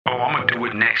I'm going to do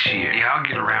it next year. Yeah, I'll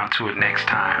get around to it next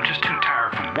time. I'm just too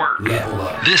tired from work. Level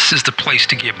up. This is the place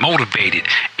to get motivated,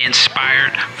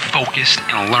 inspired, focused,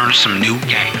 and learn some new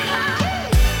game.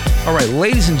 All right,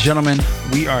 ladies and gentlemen,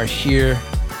 we are here.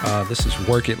 This is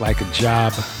Work It Like a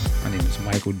Job. My name is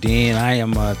Michael Dean. I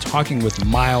am talking with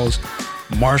Miles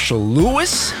Marshall Lewis.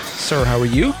 Sir, how are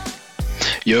you?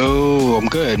 Yo, I'm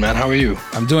good, man. How are you?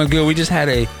 I'm doing good. We just had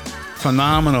a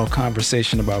phenomenal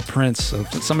conversation about Prince. So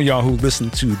for some of y'all who listen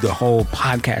to the whole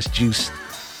Podcast Juice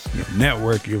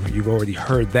network, you've already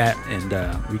heard that, and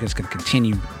we're just going to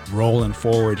continue rolling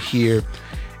forward here.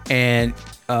 And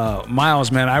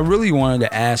Miles, man, I really wanted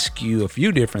to ask you a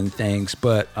few different things,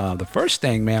 but the first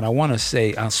thing, man, I want to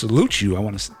say I salute you. I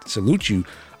want to salute you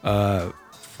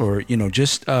for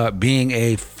just being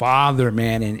a father,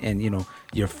 man, and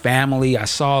your family. I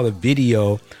saw the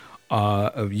video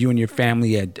of you and your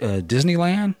family at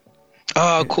Disneyland.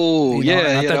 Oh, cool.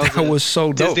 I thought that was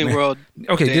so dope, Disney man. World.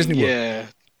 Okay, thing, Disney World.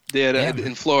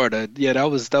 In Florida. Yeah, that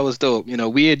was dope.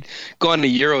 We had gone to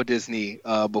Euro Disney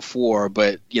before,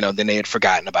 but then they had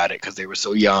forgotten about it because they were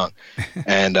so young.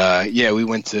 And we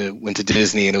went to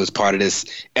Disney, and it was part of this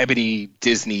Ebony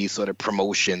Disney sort of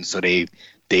promotion. So they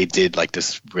did like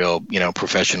this real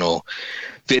professional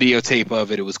videotape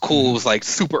of it. It was cool. It was like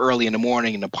super early in the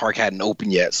morning, and the park hadn't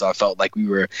opened yet, so I felt like we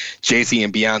were Jay-Z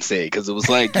and Beyonce, because it was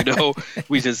like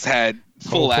we just had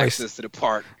full access to the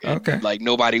park, and like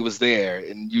nobody was there,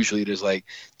 and usually there's like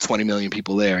 20 million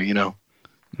people there.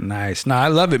 Nice. No, I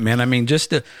love it, man. I mean, just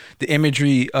the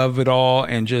imagery of it all,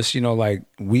 and just like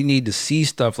we need to see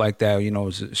stuff like that.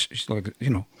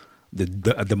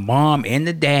 The mom and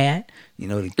the dad,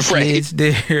 the kids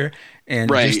there, and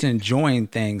just enjoying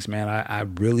things, man. I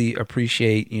really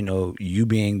appreciate, you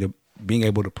being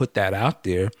able to put that out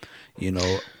there, and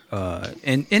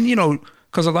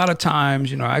because a lot of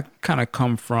times, I kind of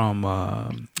come from,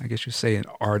 I guess you say, an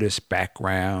artist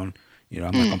background. I'm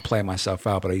not going to play myself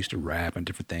out, but I used to rap and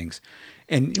different things.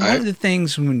 And one of the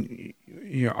things when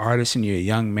you're an artist and you're a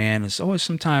young man, it's always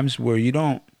sometimes where you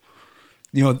don't,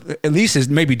 at least it's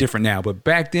maybe different now, but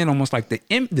back then, almost like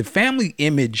the family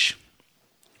image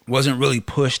wasn't really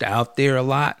pushed out there a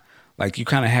lot. Like you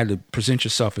kind of had to present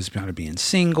yourself as kind of being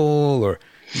single, or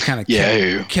you kind of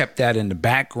kept that in the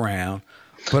background.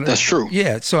 But that's true.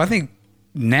 Yeah. So I think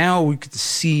now we could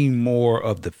see more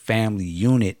of the family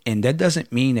unit, and that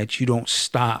doesn't mean that you don't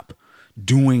stop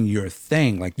doing your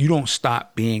thing. Like you don't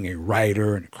stop being a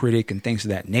writer and a critic and things of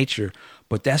that nature,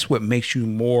 but that's what makes you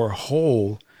more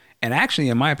whole. And actually,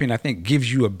 in my opinion, I think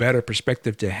gives you a better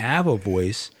perspective to have a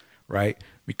voice, right?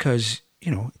 Because,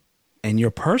 in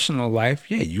your personal life,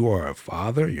 you are a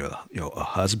father, you're a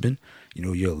husband,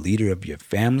 you're a leader of your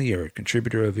family or a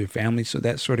contributor of your family. So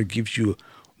that sort of gives you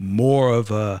more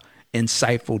of a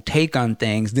insightful take on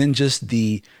things than just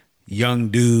the young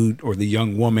dude or the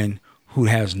young woman who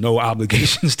has no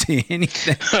obligations to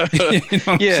anything.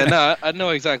 I know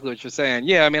exactly what you're saying.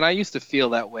 Yeah, I mean, I used to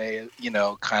feel that way,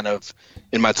 kind of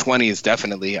in my 20s,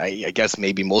 definitely. I guess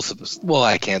maybe most of us, well,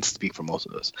 I can't speak for most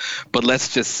of us, but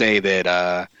let's just say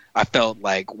that I felt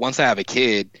like once I have a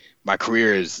kid, my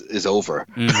career is over.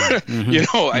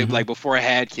 Mm-hmm. Like before I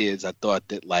had kids, I thought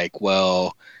that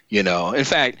in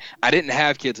fact, I didn't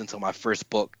have kids until my first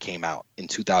book came out in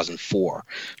 2004,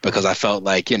 because I felt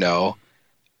like,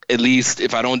 at least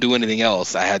if I don't do anything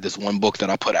else, I had this one book that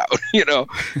I put out,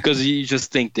 because you just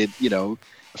think that,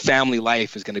 family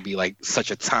life is going to be like such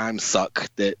a time suck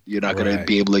that you're not going to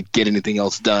be able to get anything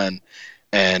else done.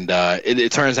 And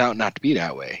it turns out not to be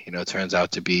that way. It turns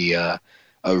out to be a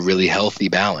really healthy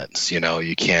balance. You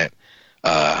can't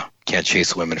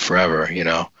chase women forever.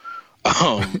 It's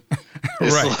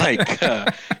like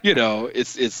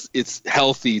it's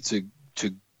healthy to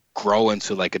grow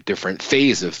into like a different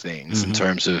phase of things, in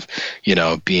terms of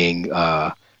being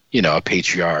a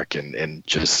patriarch and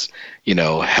just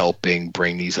helping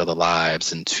bring these other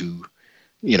lives into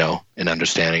an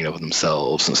understanding of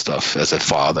themselves and stuff as a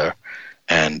father.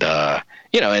 And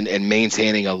and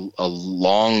maintaining a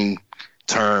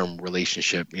long-term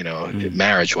relationship,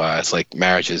 marriage-wise. Like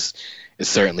marriage is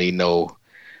certainly no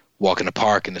walk in the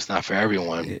park, and it's not for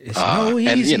everyone. It's no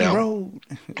easy road.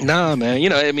 Nah, man.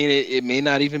 It may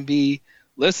not even be.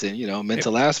 Listen, meant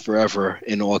to last forever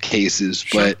in all cases.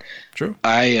 But true.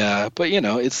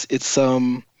 It's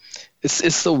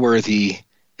a worthy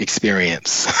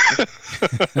experience.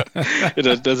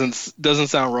 It doesn't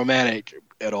sound romantic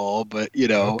at all, but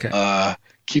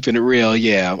keeping it real,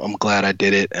 I'm glad I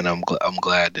did it, and I'm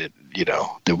glad that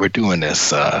that we're doing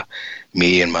this.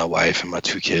 Me and my wife and my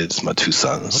two kids, my two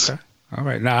sons. Okay, all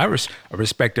right. Now I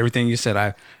respect everything you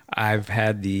said. I've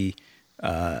had the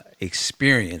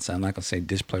experience. I'm not gonna say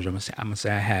displeasure. I'm gonna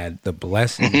say I had the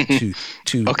blessing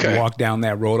to walk down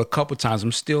that road a couple times.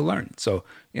 I'm still learning. So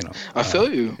I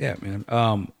feel you. Yeah, man.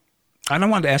 I don't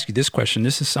want to ask you this question.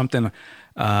 This is something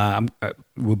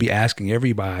we'll be asking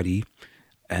everybody,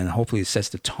 and hopefully it sets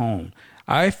the tone.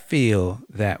 I feel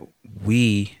that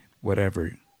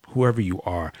whoever you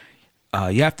are,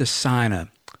 you have to sign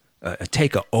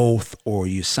take an oath, or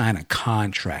you sign a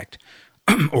contract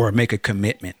or make a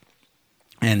commitment.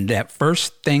 And that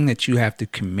first thing that you have to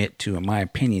commit to, in my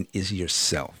opinion, is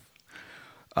yourself.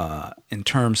 In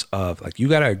terms of, like, you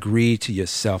got to agree to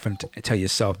yourself and tell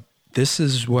yourself, this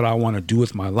is what I want to do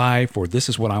with my life, or this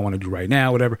is what I want to do right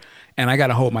now, whatever. And I got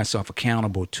to hold myself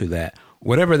accountable to that,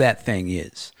 whatever that thing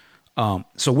is.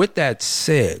 So with that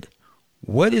said,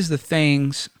 what is the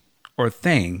thing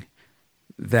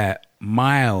that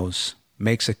Miles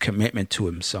makes a commitment to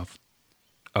himself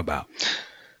about?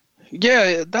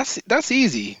 Yeah, that's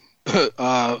easy.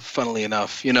 Funnily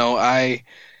enough, I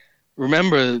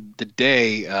remember the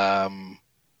day. Well,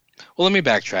 let me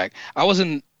backtrack. I was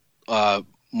in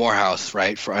Morehouse,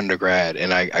 right, for undergrad,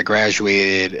 and I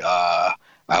graduated. It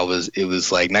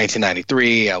was like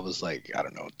 1993. I was like, I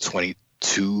don't know,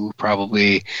 22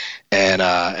 probably, and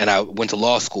I went to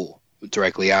law school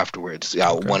directly afterwards.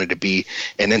 I wanted to be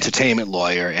an entertainment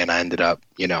lawyer, and I ended up,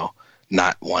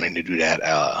 not wanting to do that.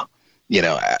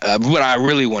 What I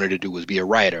really wanted to do was be a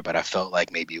writer, but I felt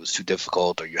like maybe it was too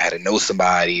difficult, or you had to know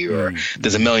somebody, or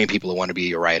there's a million people who want to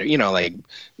be a writer. Like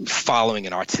following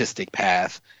an artistic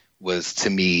path was, to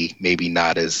me, maybe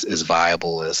not as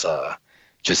viable as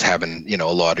just having, a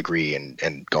law degree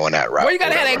and going that route. Well, you got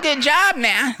to have a good job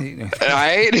now.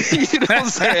 Right? You know what I'm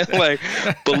saying? Like,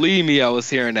 believe me, I was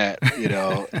hearing that,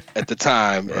 at the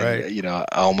time. Right. And, I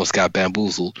almost got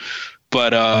bamboozled.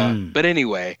 But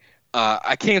anyway,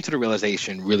 I came to the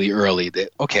realization really early that,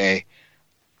 okay,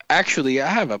 actually I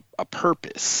have a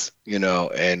purpose,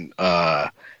 and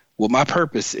what my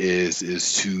purpose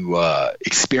is to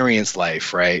experience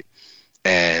life, right?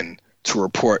 And to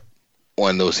report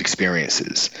on those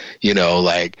experiences,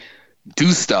 like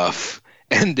do stuff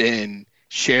and then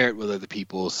share it with other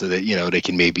people so that, they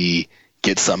can maybe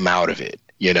get something out of it.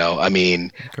 I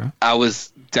mean, I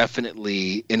was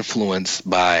definitely influenced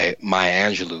by Maya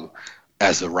Angelou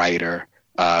as a writer,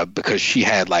 because she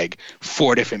had like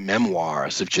 4 different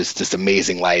memoirs of just this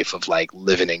amazing life of like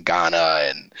living in Ghana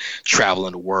and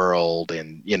traveling the world,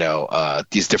 and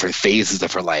these different phases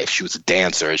of her life. She was a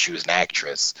dancer, she was an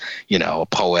actress, a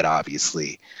poet,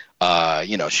 obviously.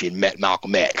 She had met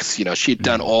Malcolm X. She had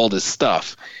done all this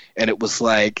stuff, and it was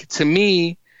like, to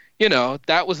me,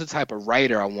 that was the type of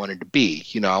writer I wanted to be.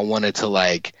 I wanted to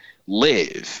like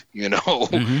live,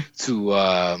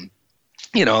 to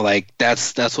like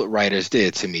that's what writers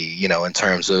did to me, in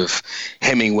terms of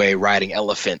Hemingway riding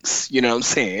elephants, what I'm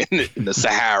saying, in the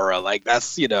Sahara. Like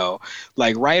that's,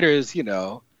 like writers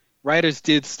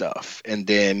did stuff and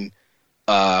then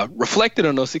reflected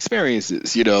on those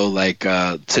experiences, like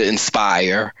to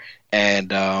inspire and,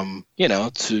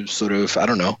 to sort of, I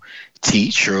don't know,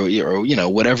 teach or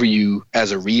whatever you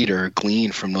as a reader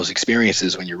glean from those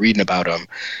experiences when you're reading about them.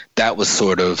 That was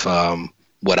sort of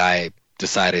what I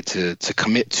decided to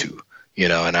commit to,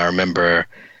 and I remember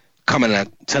coming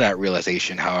to that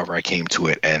realization, however I came to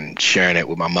it, and sharing it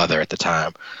with my mother at the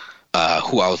time,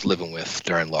 who I was living with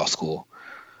during law school.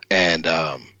 And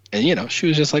she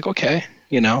was just like, okay,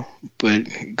 but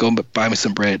go buy me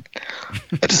some bread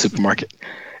at the supermarket,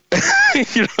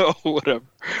 whatever.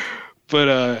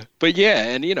 But yeah,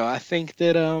 and I think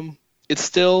that it's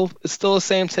still the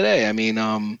same today. I mean,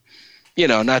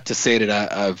 not to say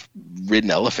that I've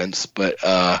ridden elephants, but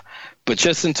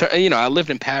just in terms, I lived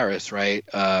in Paris, right,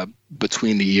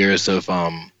 between the years of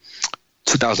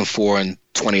 2004 and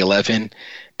 2011,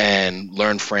 and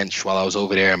learned French while I was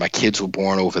over there. And my kids were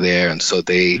born over there, and so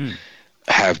they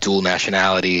have dual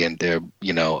nationality, and they're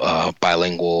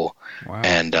bilingual. Wow.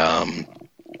 And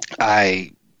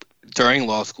during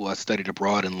law school, I studied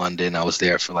abroad in London. I was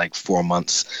there for like 4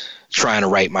 months, trying to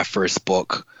write my first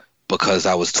book, because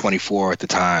I was 24 at the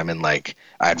time, and like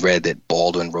I'd read that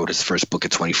Baldwin wrote his first book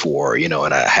at 24,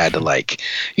 and I had to like,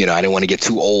 I didn't want to get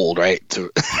too old, right,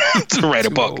 to to write a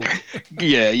book.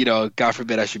 Yeah, God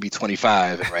forbid I should be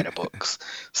 25 and write a book.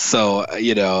 So,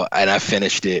 and I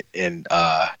finished it, and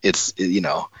it's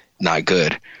not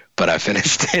good, but I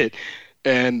finished it,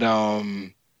 and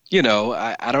I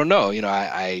don't know,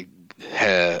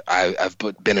 I've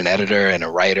been an editor and a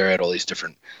writer at all these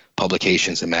different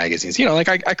publications and magazines. Like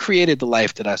I created the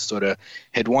life that I sort of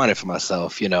had wanted for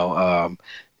myself,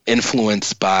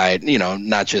 influenced by,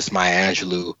 not just Maya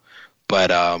Angelou,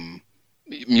 but,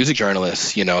 music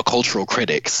journalists, cultural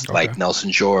critics like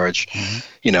Nelson George,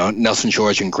 Nelson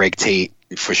George and Greg Tate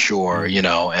for sure,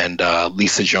 and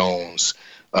Lisa Jones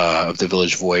of the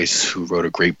Village Voice, who wrote a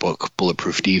great book,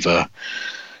 Bulletproof Diva,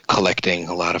 collecting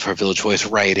a lot of her Village Voice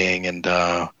writing. And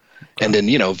then,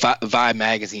 Vibe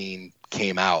magazine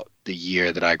came out the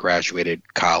year that I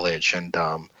graduated college. And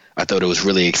I thought it was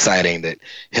really exciting that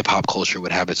hip hop culture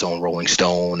would have its own Rolling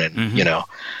Stone. And,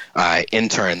 I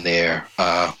interned there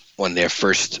on their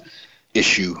first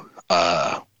issue,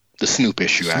 the Snoop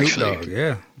issue, actually. Dogg,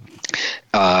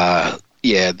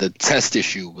 yeah. The test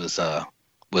issue was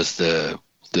the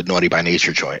Naughty by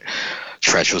Nature joint.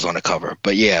 Treach was on the cover.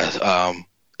 But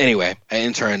anyway, I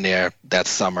interned there that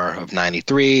summer of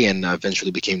 '93 and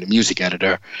eventually became the music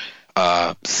editor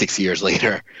 6 years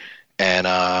later. And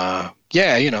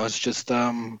it's just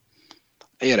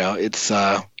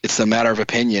it's a matter of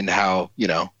opinion how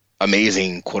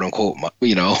amazing, quote unquote,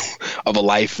 of a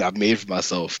life I've made for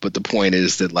myself. But the point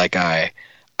is that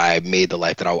I made the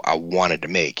life that I wanted to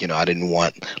make. I didn't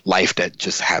want life that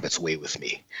just have its way with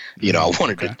me. I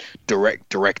wanted to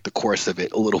direct the course of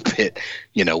it a little bit,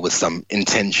 with some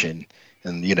intention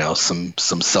and, some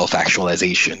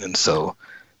self-actualization. And so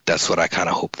that's what I kind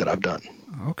of hope that I've done.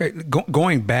 Okay.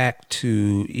 Going back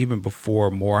to even before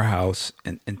Morehouse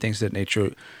and things of that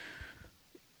nature,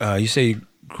 you say you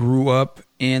grew up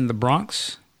in the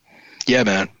Bronx? Yeah,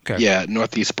 man. Okay. Yeah,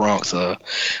 Northeast Bronx. I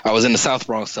was in the South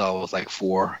Bronx till I was like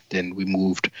 4. Then we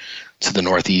moved to the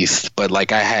Northeast. But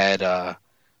I had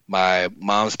my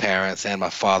mom's parents and my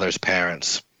father's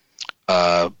parents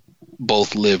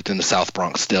both lived in the South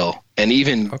Bronx still, and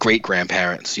even great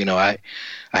grandparents. I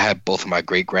had both of my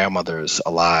great grandmothers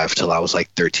alive till I was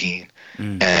like 13,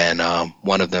 and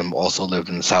one of them also lived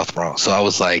in the South Bronx. So I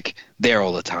was there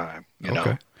all the time. You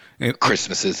know.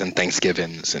 Christmases and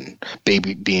Thanksgivings and being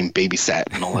babysat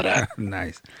and all of that.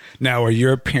 Nice. Now, are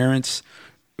your parents,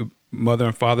 mother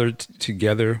and father,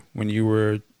 together when you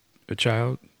were a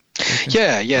child?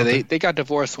 Yeah. They got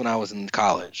divorced when I was in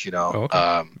college,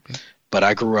 But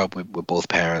I grew up with both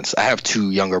parents. I have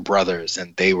 2 younger brothers,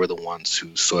 and they were the ones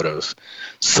who sort of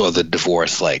saw the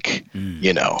divorce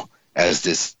as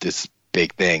this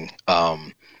big thing.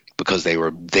 Because they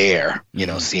were there,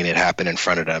 seeing it happen in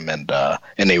front of them,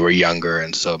 and they were younger,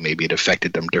 and so maybe it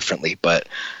affected them differently. But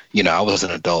I was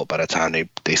an adult by the time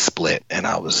they split, and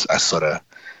I sort of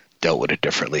dealt with it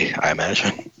differently, I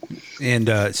imagine.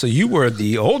 And so you were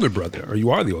the older brother, or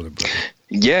you are the older brother?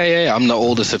 Yeah. I'm the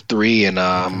oldest of 3,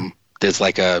 and there's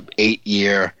like a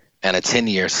 8-year and a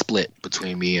 10-year split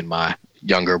between me and my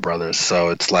younger brothers. So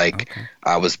it's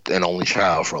I was an only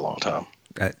child for a long time.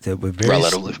 That were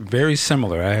very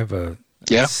similar. I have a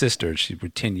sister. She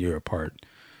was 10 years apart.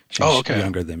 She's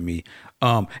younger than me.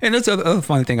 And that's the other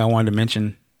funny thing I wanted to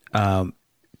mention,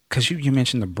 because you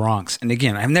mentioned the Bronx. And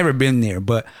again, I've never been there,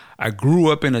 but I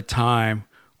grew up in a time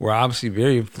where obviously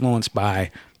very influenced by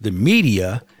the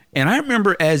media. And I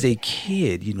remember as a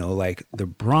kid, the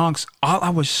Bronx, all I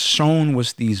was shown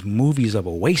was these movies of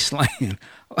a wasteland.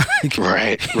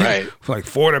 Right. Like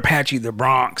Fort Apache, the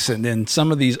Bronx, and then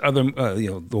some of these other,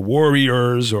 the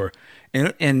Warriors,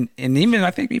 and even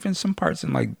I think even some parts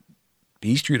in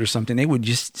B Street or something, they would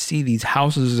just see these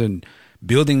houses and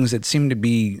buildings that seemed to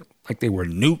be like they were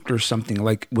nuked or something.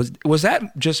 Was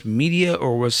that just media,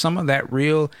 or was some of that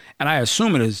real? And I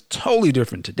assume it is totally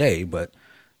different today, but.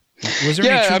 Was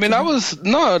there any truth to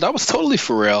that? That was totally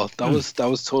for real. That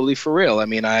was totally for real. I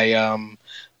mean, I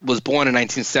was born in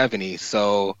 1970,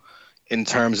 so in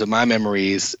terms of my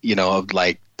memories, of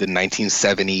the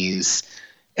 1970s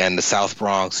and the South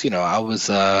Bronx, I was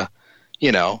a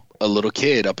little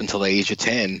kid up until the age of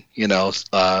 10,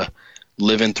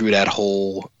 living through that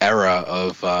whole era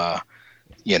of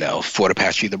Fort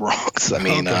Apache, the Bronx. I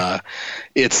mean,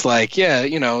 it's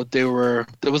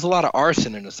there was a lot of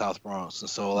arson in the South Bronx. And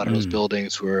so a lot of those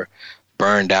buildings were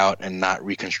burned out and not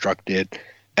reconstructed.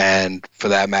 And for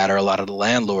that matter, a lot of the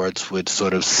landlords would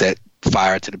sort of set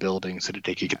fire to the buildings so that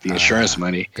they could get the insurance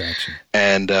money. Gotcha.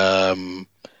 And, I mean,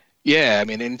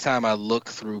 anytime I look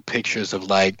through pictures of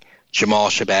Jamal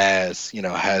Shabazz,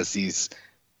 has these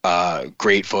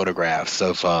great photographs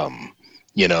of,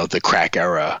 the crack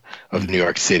era of New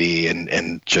York City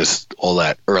and just all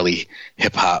that early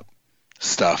hip hop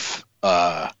stuff.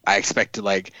 I expect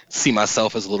to see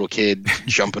myself as a little kid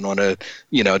jumping on a,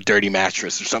 dirty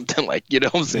mattress or something what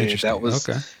I'm saying?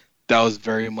 That was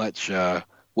very much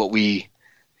what we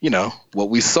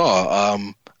saw.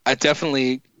 I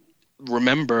definitely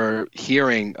remember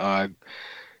hearing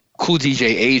cool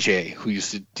DJ AJ, who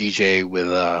used to DJ with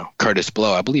Curtis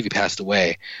Blow. I believe he passed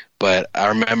away. But I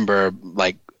remember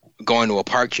going to a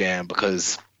park jam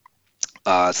because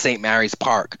St. Mary's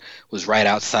Park was right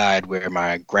outside where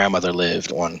my grandmother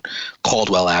lived on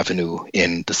Caldwell Avenue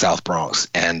in the South Bronx.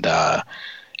 And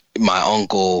my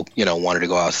uncle, wanted to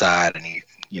go outside, and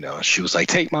she was like,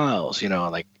 take Miles,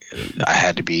 like I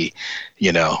had to be,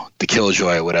 the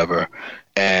killjoy or whatever.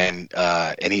 And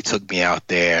he took me out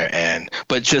there,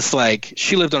 but just like,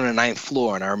 she lived on the 9th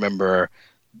floor, and I remember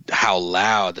how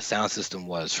loud the sound system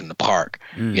was from the park.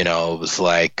 It was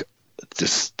like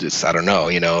this I don't know,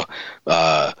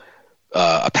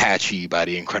 Apache by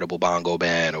the Incredible Bongo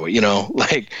Band, or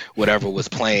like whatever was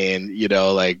playing,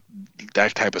 like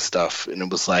that type of stuff. And it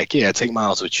was like, yeah, take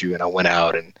Miles with you. And I went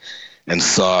out and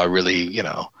saw really,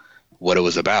 what it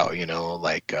was about,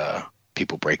 like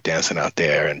people breakdancing out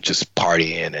there and just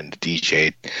partying, and the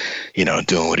DJ,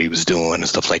 doing what he was doing and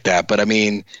stuff like that. But I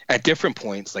mean, at different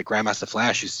points, like Grandmaster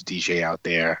Flash used to DJ out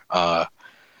there.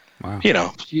 Wow.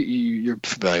 You're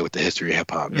familiar with the history of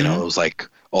hip hop. It was like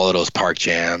all of those park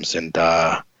jams and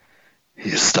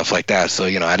stuff like that. So,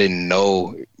 I didn't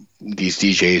know these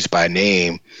DJs by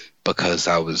name because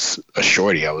I was a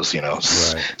shorty. I was,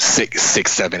 right.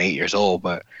 6, 7, 8 years old.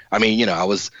 But I mean, I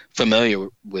was familiar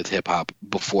with hip hop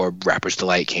before Rapper's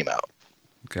Delight came out.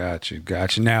 Gotcha.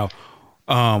 Now,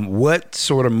 what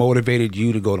sort of motivated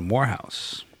you to go to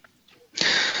Morehouse?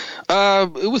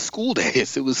 It was school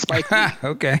days. It was Spike Lee.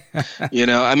 Okay.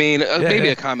 Maybe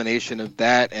a combination of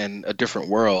that and A Different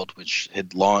World, which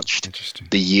had launched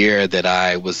the year that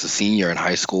I was a senior in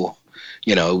high school.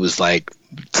 It was like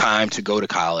time to go to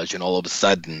college, and all of a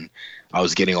sudden I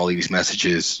was getting all these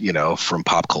messages, from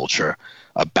pop culture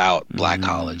about black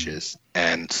colleges.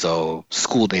 And so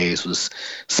School Days was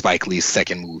Spike Lee's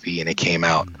second movie, and it came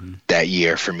out that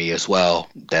year for me as well,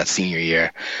 that senior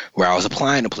year, where I was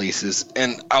applying to places.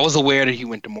 And I was aware that he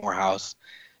went to Morehouse,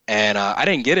 and I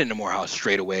didn't get into Morehouse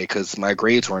straight away because my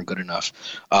grades weren't good enough.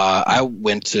 I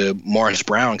went to Morris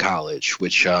Brown College,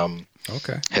 which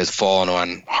has fallen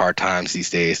on hard times these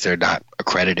days. They're not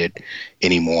accredited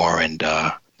anymore, and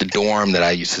the dorm that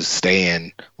I used to stay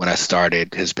in when I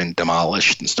started has been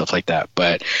demolished and stuff like that.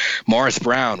 But Morris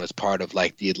Brown was part of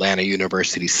like the Atlanta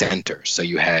University Center. So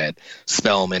you had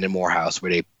Spelman and Morehouse,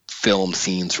 where they filmed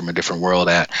scenes from A Different World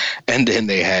at. And then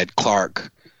they had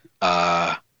Clark,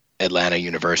 Atlanta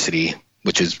University,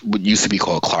 which is what used to be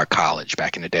called Clark College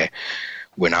back in the day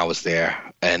when I was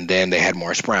there. And then they had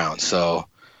Morris Brown. So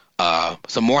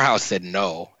Morehouse said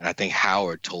no, and I think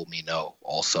Howard told me no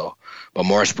also. But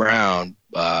Morris Brown,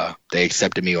 they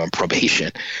accepted me on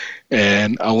probation,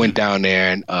 and I went down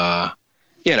there and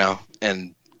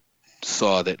and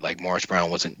saw that like Morris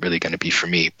Brown wasn't really going to be for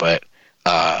me. But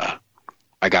I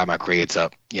got my grades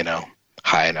up,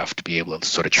 high enough to be able to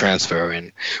sort of transfer.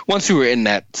 And once we were in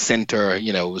that center,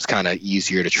 it was kind of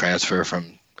easier to transfer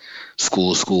from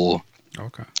school to school.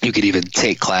 Okay. You could even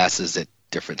take classes at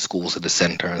different schools at the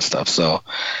center and stuff. So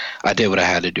I did what I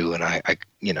had to do, and I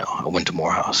went to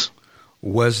Morehouse.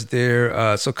 Was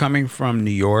there, so coming from New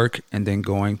York and then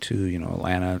going to,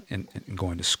 Atlanta and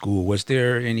going to school, was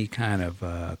there any kind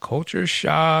of culture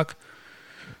shock?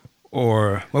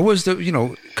 Or what was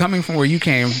the, coming from where you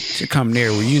came to come there,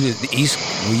 were you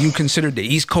were you considered the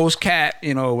East Coast cat,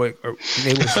 or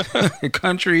they was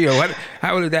country, or what?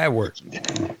 How did that work?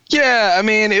 Yeah, I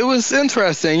mean, it was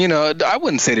interesting. I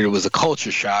wouldn't say that it was a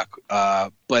culture shock,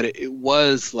 but it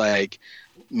was like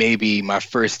maybe my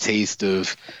first taste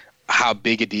of how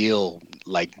big a deal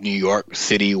like New York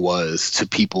City was to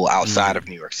people outside of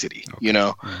New York City.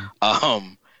 Okay.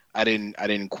 I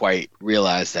didn't quite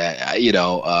realize that.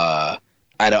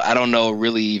 I don't know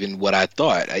really even what I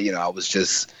thought. I was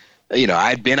just,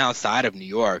 I'd been outside of New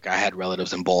York. I had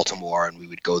relatives in Baltimore, and we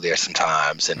would go there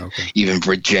sometimes, and even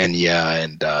Virginia,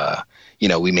 and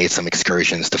we made some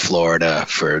excursions to Florida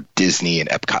for Disney and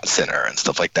Epcot Center and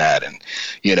stuff like that, and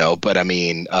but I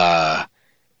mean,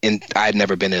 and I'd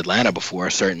never been to Atlanta before,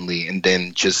 certainly, and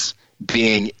then just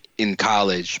being in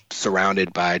college,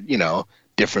 surrounded by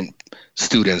different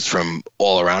students from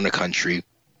all around the country,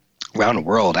 around the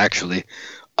world, actually,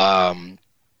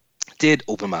 did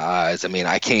open my eyes. I mean,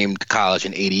 I came to college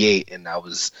in '88, and I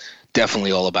was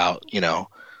definitely all about,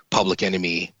 Public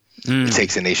Enemy. It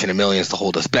Takes a Nation of Millions to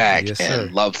Hold Us Back. Yes,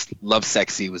 and Love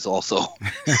Sexy was also,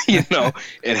 in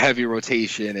heavy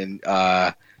rotation.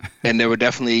 And there were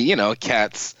definitely,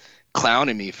 cats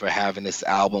clowning me for having this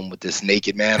album with this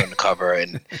naked man on the cover,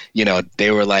 and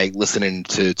they were like listening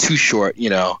to Too Short,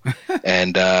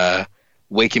 and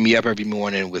waking me up every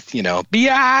morning with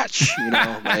biatch,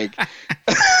 like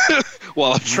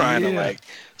while I'm trying to like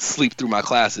sleep through my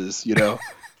classes,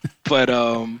 but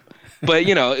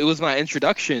it was my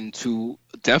introduction to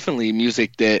definitely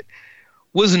music that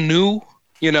was new,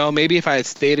 You know, maybe if I had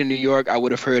stayed in New York, I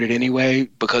would have heard it anyway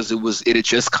because it had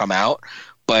just come out.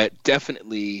 But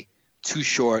definitely Too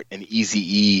Short and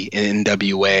Eazy-E and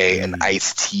NWA and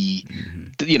Ice-T,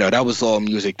 you know, that was all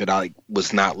music that I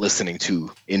was not listening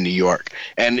to in New York.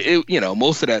 And it, you know,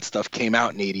 most of that stuff came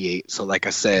out in '88. So like I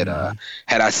said,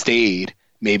 had I stayed,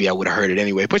 maybe I would have heard it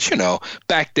anyway. But, you know,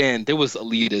 back then there was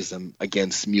elitism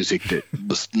against music that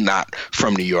was not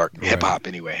from New York, hip hop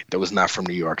anyway, that was not from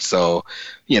New York. So,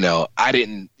 you know, I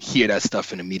didn't hear that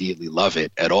stuff and immediately love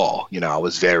it at all. You know, I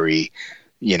was very,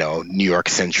 you know, New York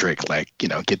centric, like, you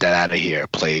know, get that out of here,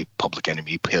 play Public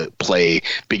Enemy, play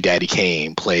Big Daddy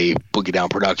Kane, play Boogie Down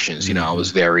Productions. You know, I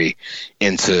was very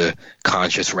into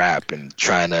conscious rap and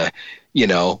trying to, you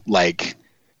know, like,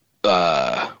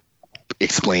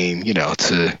 explain, you know,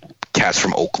 to cats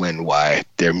from Oakland why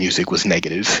their music was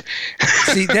negative.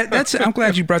 See, that's I'm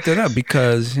glad you brought that up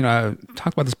because, you know, I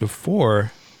talked about this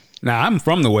before. Now, I'm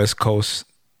from the West Coast.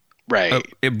 Right.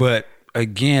 But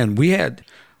again, we had,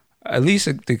 at least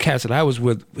the cats that I was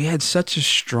with, we had such a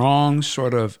strong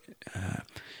sort of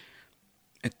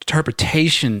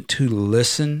interpretation to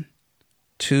listen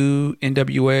to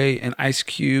NWA and Ice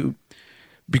Cube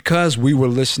because we were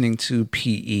listening to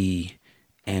P.E.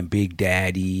 and Big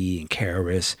Daddy and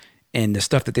Karis and the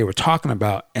stuff that they were talking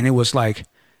about. And it was like,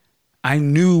 I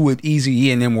knew what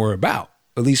Eazy-E and them were about,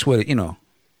 at least what, you know,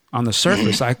 on the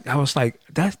surface. I was like,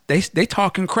 they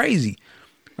talking crazy.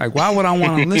 Like, why would I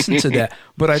want to listen to that?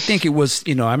 But I think it was,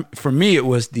 you know, for me, it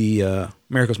was the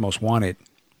America's Most Wanted.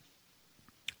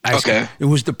 Okay. It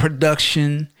was the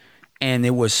production and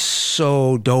it was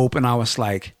so dope. And I was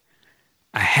like,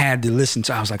 I had to listen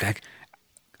to, I was like, I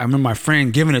remember my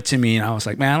friend giving it to me, and I was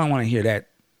like, man, I don't want to hear that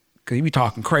because he be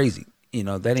talking crazy. You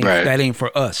know, that ain't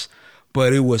for us.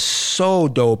 But it was so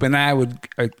dope, and I would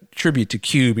attribute to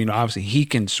Cube. You know, obviously he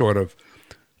can sort of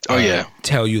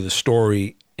tell you the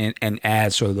story and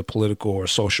add sort of the political or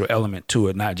social element to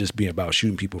it, not just be about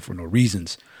shooting people for no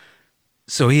reasons.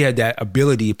 So he had that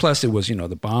ability. Plus, it was, you know,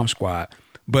 the Bomb Squad.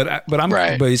 But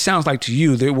it sounds like to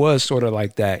you there was sort of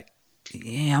like that.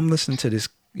 Yeah, I'm listening to this,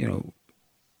 you know,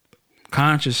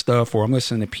 conscious stuff, or I'm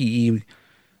listening to P.E.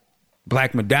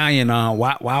 Black Medallion on.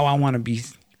 Why I want to be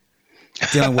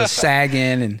dealing with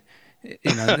sagging and,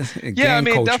 you know, yeah, I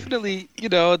mean, culture. Definitely, you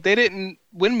know, they didn't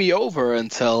win me over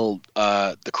until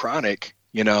the Chronic.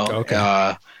 You know,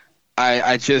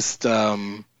 I just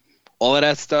all of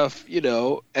that stuff. You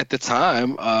know, at the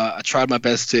time, I tried my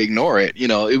best to ignore it. You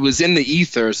know, it was in the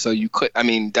ether, so you could. I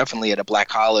mean, definitely at a black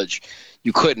college,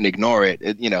 you couldn't ignore it.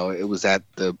 You know, it was at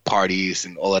the parties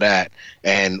and all of that,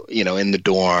 and, you know, in the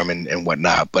dorm and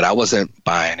whatnot. But I wasn't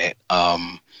buying it.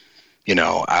 You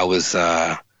know, I was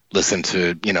listening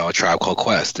to, you know, A Tribe Called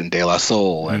Quest and De La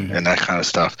Soul and that kind of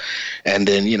stuff. And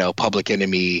then, you know, Public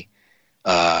Enemy,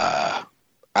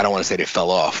 I don't want to say they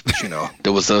fell off, but, you know,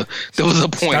 there was a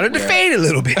point started to fade a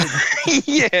little bit.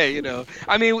 Yeah, you know,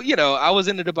 I mean, you know, I was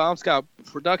into the Bomb Squad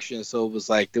production, so it was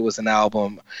like there was an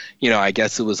album, you know, I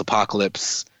guess it was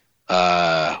Apocalypse.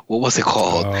 What was it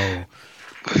called? Oh,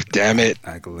 damn it!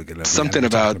 I could look it up. Something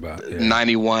about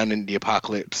 91 and the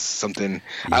Apocalypse. Something.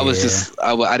 Yeah. I was just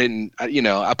I didn't, you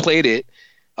know, I played it.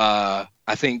 I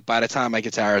think by the time I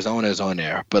get to Arizona is on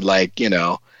there, but like, you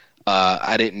know.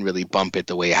 I didn't really bump it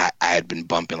the way I had been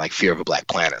bumping like Fear of a Black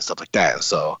Planet and stuff like that. And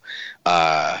so,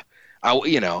 I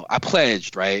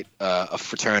pledged, right, a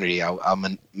fraternity. I'm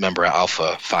a member of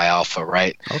Phi Alpha,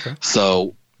 right? Okay.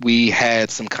 So we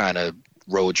had some kind of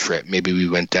road trip. Maybe we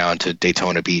went down to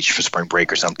Daytona Beach for spring break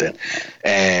or something.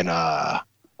 And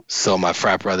so my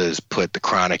frat brothers put the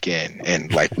Chronic in,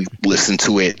 and like we listened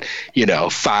to it, you know,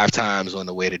 5 times on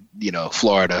the way to, you know,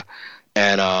 Florida.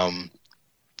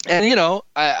 And, you know,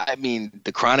 I mean,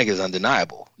 the Chronic is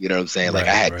undeniable. You know what I'm saying? Like,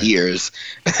 I had ears.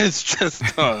 It's just,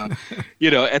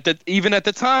 you know, even at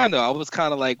the time, though, I was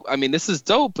kind of like, I mean, this is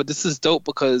dope, but this is dope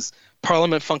because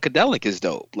Parliament Funkadelic is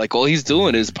dope. Like, all he's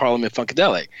doing is Parliament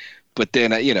Funkadelic. But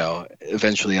then, you know,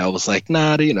 eventually I was like,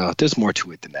 nah, you know, there's more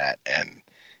to it than that.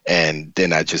 And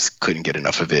then I just couldn't get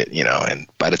enough of it, you know. And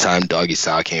by the time Doggy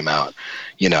Style came out,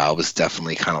 you know, I was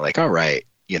definitely kind of like, all right,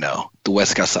 you know, the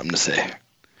West got something to say.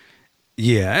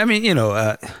 Yeah, I mean, you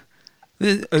know,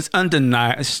 it's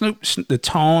undeniable. The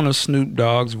tone of Snoop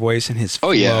Dogg's voice and his flow.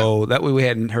 Oh, yeah. That way we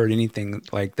hadn't heard anything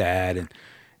like that, and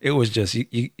it was just,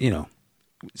 you know,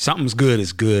 something's good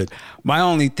is good. My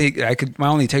only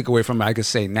takeaway from it I could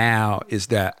say now is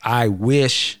that I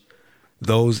wish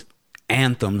those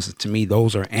anthems, to me,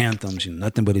 those are anthems. You know,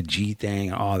 nothing but a G thing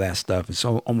and all that stuff. It's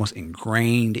so almost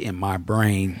ingrained in my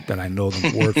brain that I know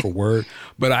them word for word.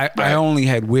 But I only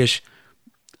had wished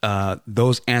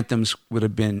those anthems would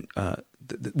have been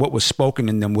what was spoken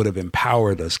in them would have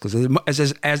empowered us.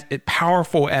 Because as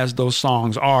powerful as those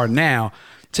songs are now,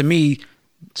 to me,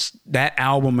 that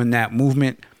album and that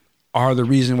movement are the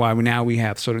reason why we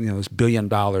have sort of, this $1 billion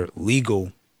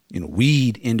legal,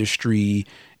 weed industry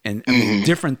and I mean,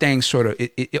 different things. Sort of,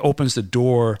 it opens the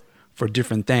door for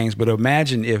different things. But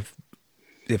imagine if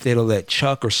they'd have let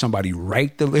Chuck or somebody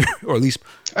write the lyric, or at least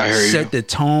set the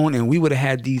tone, and we would have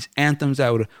had these anthems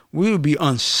we would be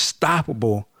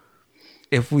unstoppable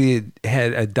if we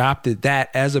had adopted that,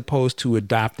 as opposed to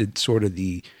adopted sort of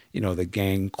the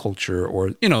gang culture,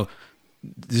 or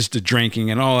just the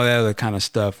drinking and all that other kind of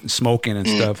stuff, smoking and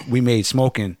stuff. We made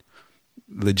smoking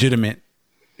legitimate,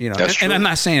 and I'm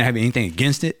not saying I have anything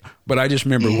against it, but I just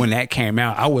remember when that came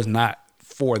out, I was not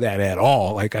for that at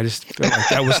all. Like, I just felt like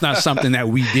that was not something that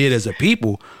we did as a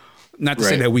people. Not to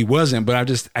say that we wasn't, but I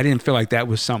didn't feel like that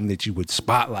was something that you would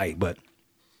spotlight. But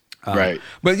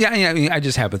but yeah, I mean, I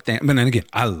just have a thing. But then again,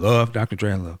 I love Dr.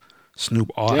 Dre, I love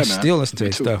Snoop. I still listen to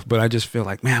his stuff, but I just feel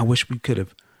like, man, I wish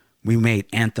we made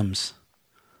anthems.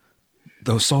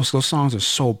 Those songs are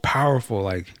so powerful,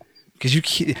 like, because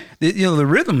the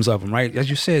rhythms of them, right? As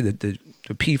you said,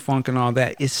 the P funk and all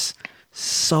that, it's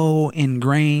so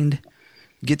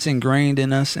gets ingrained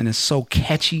in us, and it's so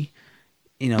catchy,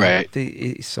 Right.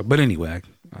 But anyway,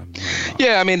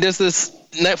 I mean, there's this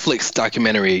Netflix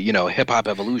documentary, Hip Hop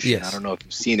Evolution. Yes. I don't know if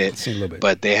you've seen it, I've seen a little bit.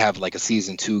 But they have like a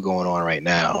season 2 going on right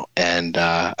now, and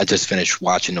I just finished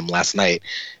watching them last night,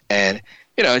 and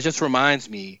it just reminds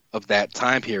me of that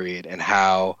time period and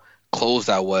how close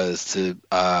I was to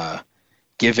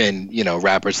giving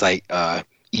rappers like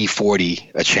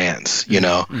E40 a chance,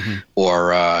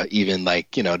 or even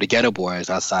like, the Ghetto Boys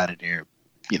outside of their,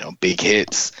 big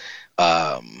hits,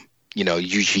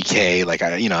 UGK, like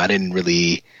I didn't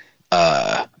really,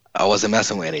 I wasn't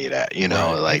messing with any of that,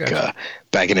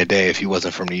 back in the day, if he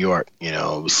wasn't from New York, it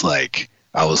was like,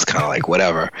 I was kind of like,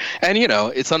 whatever. And,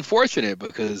 it's unfortunate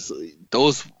because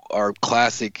those are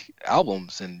classic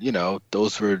albums, and,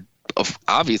 those were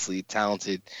obviously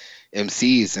talented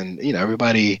MCs, and,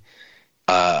 everybody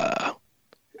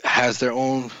has their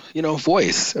own,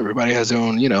 voice. Everybody has their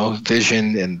own,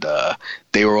 vision, and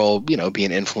they were all,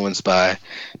 being influenced by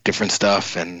different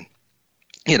stuff. And,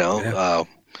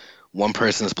 one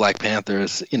person's Black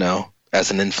Panthers, as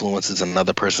an influence is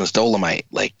another person's Dolomite.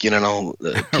 Like,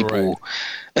 people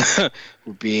were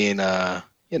being,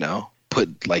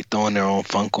 put, like, throwing their own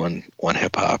funk on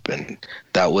hip hop, and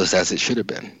that was as it should have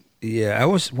been. Yeah, I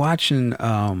was watching, it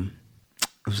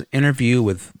was an interview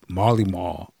with Marley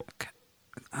Marl.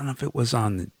 I don't know if it was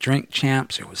on the Drink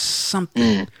Champs or it was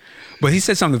something, but he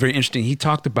said something very interesting. He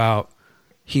talked about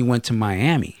he went to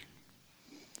Miami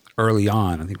early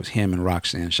on. I think it was him and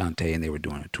Roxanne Shante, and they were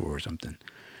doing a tour or something.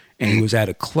 And he was at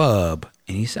a club,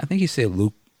 and I think he said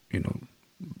Luke,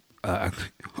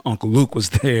 Uncle Luke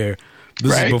was there.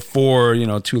 This is before,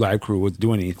 Two Live Crew was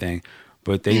doing anything.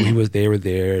 But they were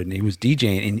there, and he was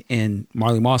DJing. And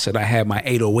Marley Marl said, I had my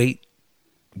 808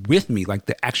 with me, like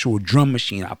the actual drum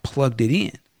machine. I plugged it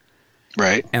in.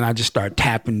 Right. And I just started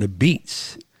tapping the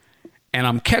beats. And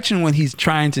I'm catching when he's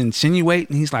trying to insinuate,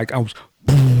 and he's like, I was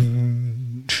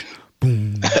boom,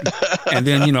 boom. And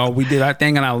then, we did our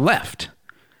thing, and I left.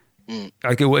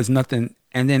 Like, it was nothing.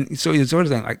 And then, so it's sort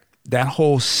of thing, like, that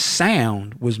whole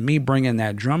sound was me bringing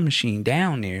that drum machine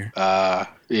down there.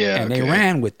 And they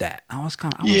ran with that. I was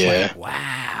like,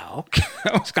 wow.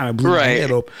 I was kind of blew my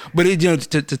head up. But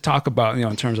to talk about,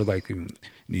 in terms of like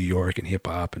New York and hip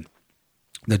hop and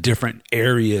the different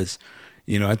areas,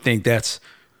 I think that's,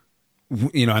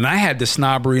 and I had the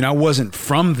snobbery, and I wasn't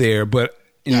from there, but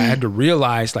I had to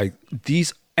realize like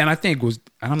these, and I think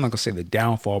I'm not gonna say the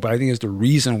downfall, but I think it's the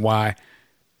reason why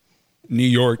New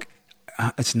York,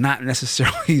 it's not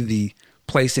necessarily the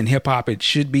place in hip hop it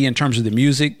should be in terms of the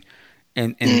music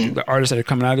and the artists that are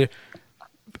coming out of there.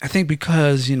 I think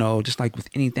because, just like with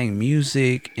anything,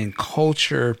 music and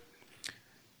culture,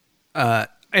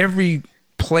 every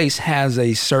place has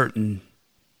a certain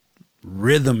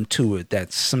rhythm to it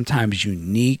that's sometimes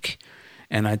unique.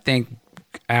 And I think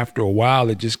after a while,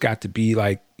 it just got to be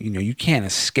like, you can't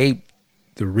escape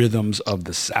the rhythms of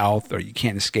the South, or you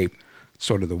can't escape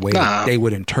sort of the way that they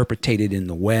would interpret it in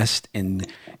the West. And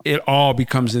it all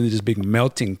becomes into this big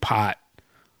melting pot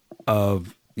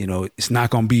of, it's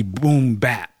not going to be boom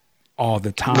bap all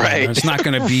the time. Right. Or it's not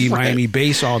going to be Miami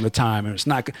bass all the time. And it's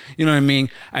not, you know what I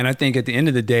mean? And I think at the end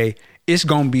of the day, it's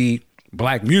going to be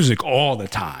Black music all the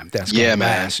time. That's going to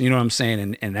last. You know what I'm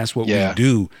saying? And that's what we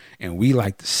do. And we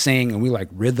like to sing, and we like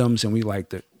rhythms, and we like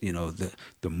the,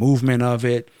 the movement of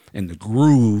it and the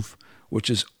groove. which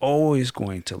is always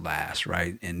going to last,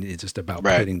 right? And it's just about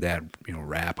putting that,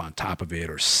 rap on top of it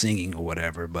or singing or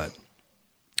whatever. But,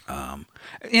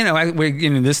 we're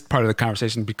getting in this part of the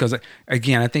conversation because,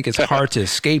 again, I think it's hard to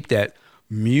escape that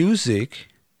music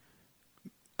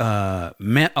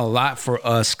meant a lot for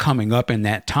us coming up in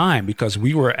that time, because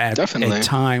we were at a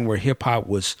time where hip hop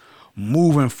was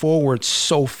moving forward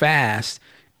so fast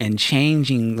and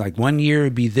changing. Like one year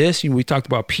it'd be this, we talked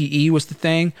about PE was the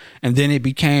thing, and then it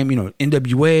became,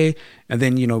 NWA, and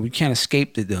then, we can't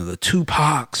escape the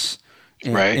Tupacs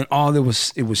and all it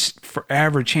was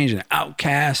forever changing,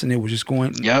 Outkast, and it was just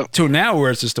going to now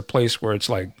where it's just a place where it's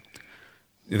like,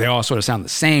 they all sort of sound the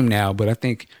same now, but I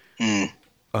think,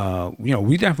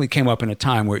 we definitely came up in a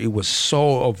time where it was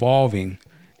so evolving,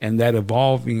 and that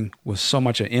evolving was so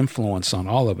much an influence on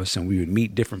all of us. And we would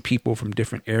meet different people from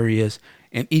different areas,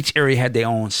 and each area had their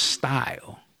own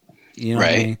style, what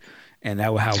I mean? And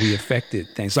that was how we affected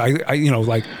things. So I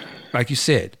like you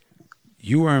said,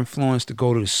 you were influenced to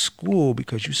go to school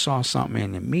because you saw something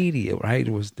in the media, right?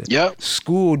 It was the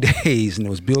School Days, and it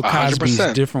was Bill Cosby's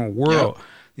 100%. Different World.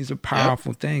 These are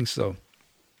powerful things. So,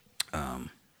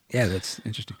 that's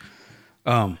interesting.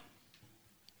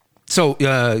 So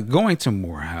going to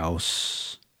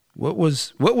Morehouse, what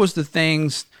was the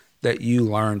things that you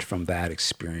learned from that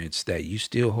experience that you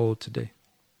still hold today?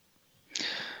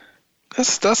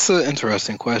 That's an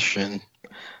interesting question.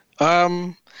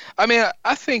 I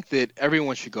think that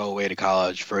everyone should go away to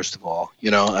college, first of all.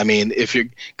 If you're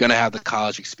going to have the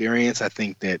college experience, I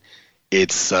think that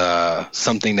it's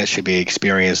something that should be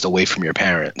experienced away from your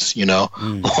parents,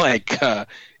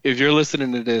 if you're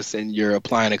listening to this and you're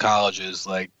applying to colleges,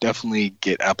 like definitely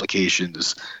get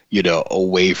applications,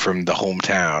 away from the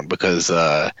hometown, because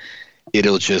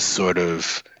it'll just sort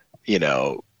of,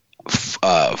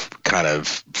 kind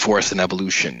of force an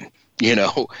evolution,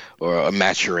 or a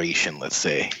maturation, let's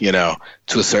say, to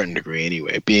a certain degree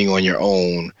anyway. Being on your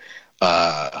own,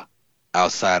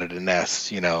 outside of the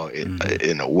nest,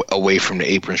 away from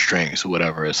the apron strings or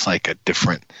whatever, it's like a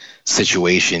different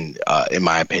situation, in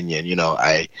my opinion.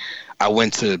 I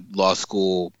went to law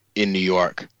school in New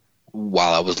York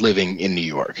while I was living in New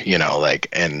York,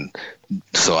 and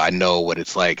so I know what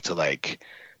it's like to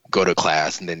go to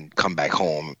class and then come back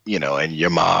home, and your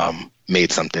mom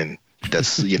made something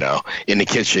that's, in the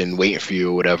kitchen waiting for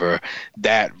you or whatever.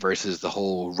 That versus the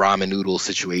whole ramen noodle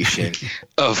situation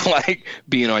of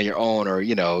being on your own, or,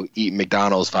 eating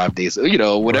McDonald's 5 days,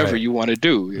 whatever you want to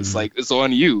do. It's it's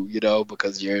on you,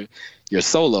 because you're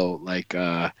solo.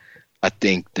 I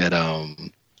think that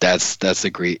that's a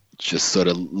great just sort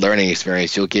of learning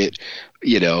experience. You'll get,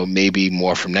 maybe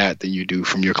more from that than you do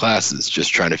from your classes,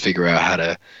 just trying to figure out how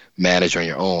to manage on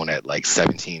your own at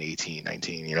 17, 18,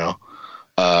 19,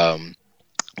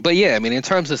 But yeah, in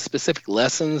terms of specific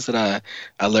lessons that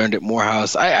I learned at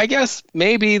Morehouse, I guess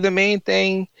maybe the main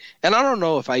thing, and I don't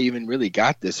know if I even really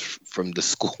got this from the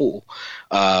school,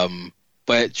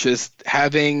 but just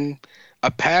having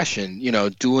a passion,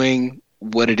 doing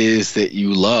what it is that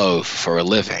you love for a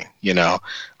living,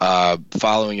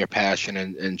 following your passion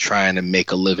and trying to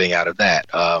make a living out of that,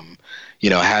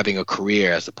 having a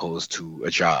career as opposed to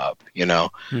a job,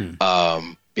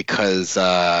 because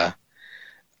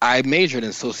I majored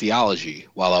in sociology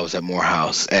while I was at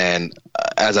Morehouse. And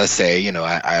as I say,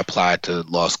 I applied to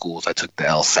law schools. I took the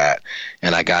LSAT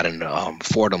and I got into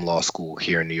Fordham Law School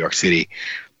here in New York City.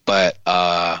 But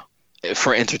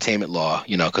for entertainment law,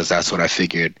 because that's what I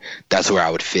figured, that's where I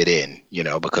would fit in,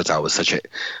 because I was such a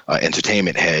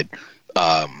entertainment head.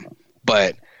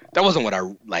 But that wasn't what I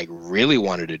really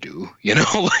wanted to do,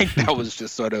 that was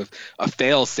just sort of a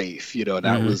fail safe,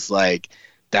 that was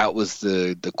that was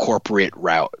the corporate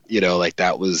route,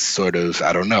 that was sort of,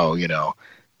 I don't know,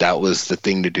 that was the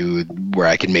thing to do where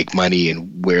I could make money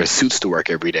and wear suits to work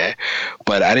every day.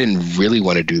 But I didn't really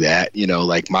want to do that.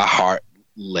 My heart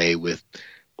lay with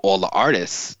all the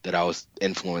artists that I was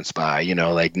influenced by,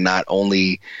 not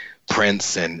only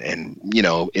Prince and in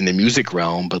the music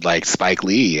realm, but Spike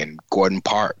Lee and Gordon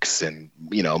Parks and,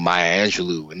 Maya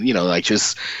Angelou and,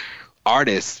 just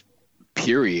artists,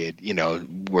 period,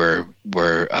 where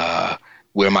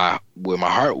my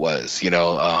heart was,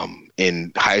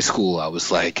 in high school. I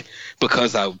was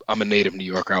because I'm a native New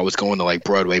Yorker, I was going to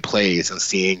Broadway plays and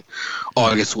seeing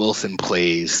August Wilson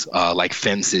plays,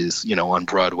 Fences, on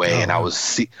Broadway. And I was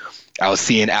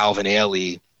seeing Alvin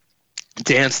Ailey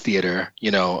Dance Theater,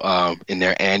 in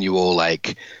their annual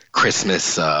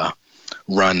Christmas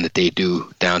run that they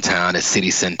do downtown at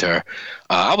City Center.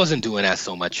 I wasn't doing that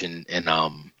so much in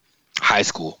high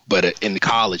school, but in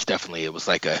college, definitely it was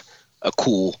a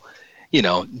cool,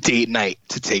 date night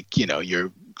to take,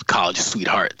 your college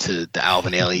sweetheart to the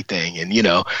Alvin Ailey thing and, you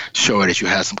know, show her that you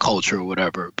had some culture or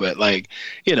whatever. But like,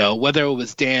 you know, whether it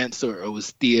was dance or it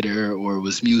was theater or it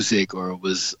was music or it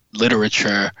was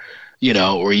literature, you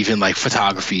know, or even like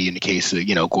photography in the case of,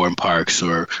 you know, Gordon Parks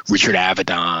or Richard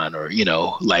Avedon or, you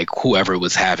know, like whoever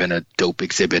was having a dope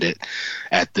exhibit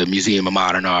at the Museum of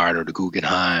Modern Art or the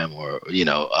Guggenheim or, you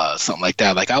know, something like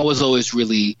that. Like I was always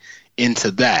really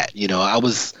into that. You know, I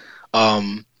was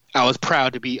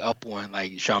proud to be up on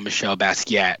like Jean-Michel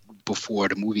Basquiat before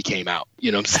the movie came out.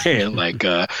 You know what I'm saying? Like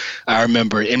I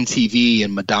remember MTV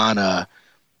and Madonna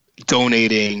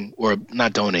donating, or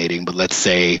not donating, but let's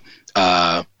say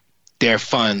their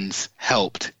funds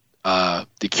helped the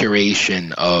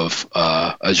curation of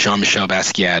a Jean-Michel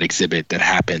Basquiat exhibit that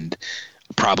happened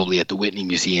probably at the Whitney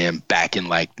Museum back in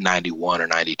like 91 or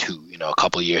 92, you know, a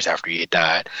couple of years after he had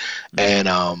died.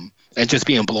 And just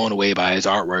being blown away by his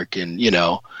artwork and, you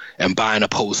know, and buying a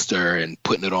poster and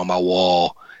putting it on my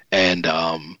wall and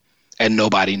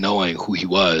nobody knowing who he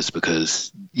was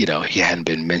because, you know, he hadn't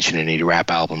been mentioned in any rap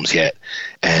albums yet.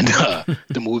 And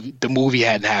the movie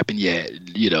hadn't happened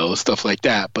yet, you know, stuff like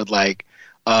that. But like,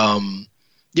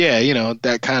 yeah, you know,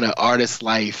 that kind of artist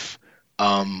life,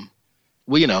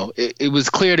 well, you know, it was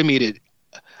clear to me that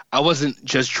I wasn't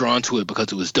just drawn to it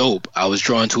because it was dope. I was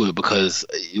drawn to it because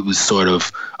it was sort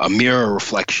of a mirror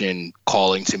reflection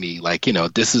calling to me, like, you know,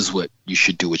 this is what you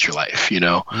should do with your life, you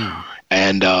know?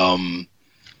 And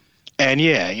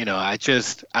yeah, you know, I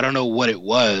don't know what it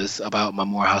was about my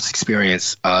Morehouse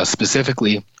experience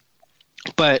specifically,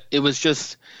 but it was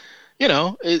just, you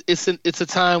know, it's a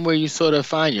time where you sort of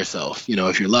find yourself, you know,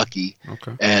 if you're lucky.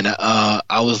 Okay. And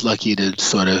I was lucky to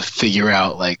sort of figure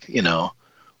out, like, you know,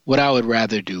 what I would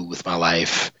rather do with my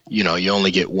life. You know, you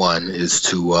only get one, is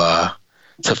to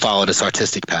follow this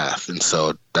artistic path. And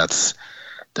so that's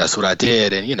what I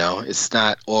did. And, you know, it's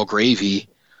not all gravy.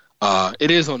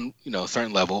 It is on, you know, a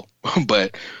certain level,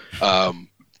 but,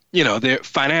 you know,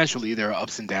 financially there are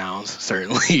ups and downs,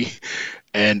 certainly.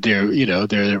 And there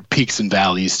are peaks and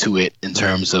valleys to it in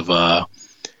terms of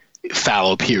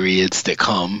fallow periods that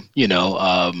come, you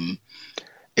know.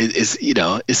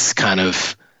 It's kind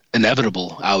of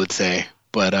inevitable, I would say,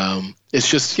 but it's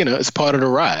just, you know, it's part of the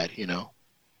ride, you know.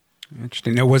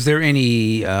 Interesting. Now, was there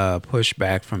any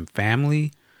pushback from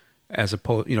family, as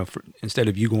opposed, you know, instead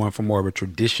of you going for more of a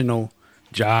traditional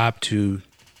job to,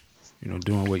 you know,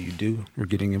 doing what you do or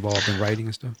getting involved in writing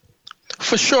and stuff?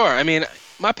 For sure. I mean,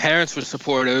 my parents were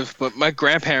supportive, but my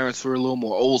grandparents were a little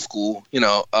more old school. You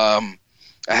know, I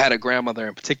had a grandmother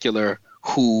in particular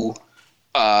who,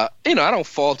 you know, I don't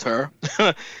fault her.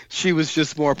 She was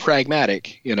just more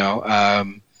pragmatic, you know,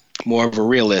 more of a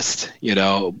realist, you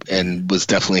know, and was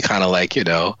definitely kind of like, you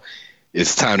know,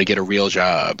 it's time to get a real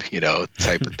job, you know,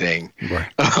 type of thing.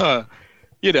 Right.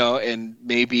 You know, and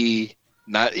maybe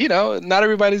not, you know, not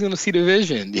everybody's going to see the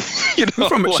vision. You know,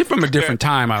 she's from a different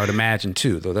time, I would imagine,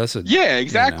 too, though. Yeah,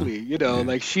 exactly. You know,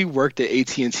 like she worked at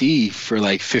AT&T for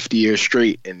like 50 years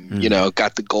straight and, you know,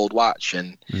 got the gold watch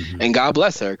and God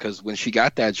bless her, because when she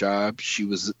got that job, she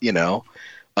was, you know,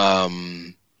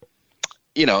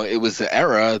 it was the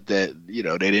era that, you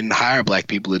know, they didn't hire black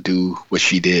people to do what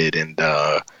she did.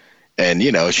 And,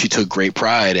 you know, she took great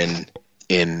pride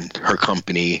in her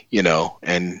company, you know,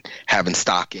 and having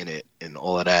stock in it and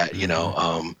all of that, you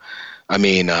know. I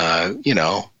mean, you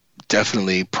know,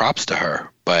 definitely props to her,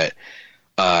 but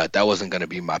that wasn't going to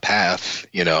be my path,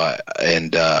 you know,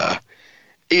 and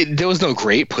there was no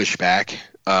great pushback.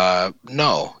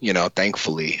 No, you know,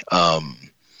 thankfully.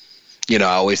 You know,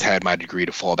 I always had my degree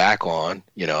to fall back on.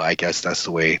 You know, I guess that's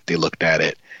the way they looked at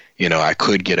it. You know, I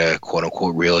could get a quote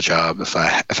unquote real job if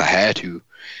I had to,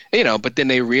 you know, but then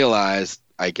they realized,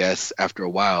 I guess, after a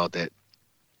while that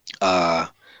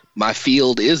my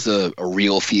field is a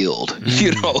real field,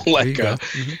 you know, like,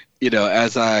 you know,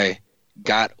 as I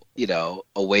got, you know,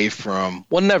 away from,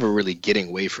 well, never really getting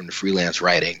away from the freelance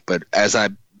writing, but as I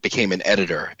became an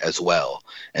editor as well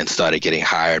and started getting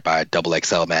hired by Double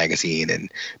XL magazine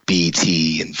and BET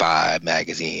and Vibe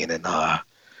magazine and,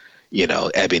 you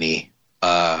know, Ebony,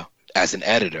 as an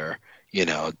editor, you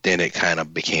know, then it kind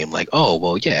of became like, oh,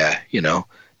 well, yeah, you know,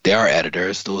 there are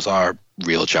editors. Those are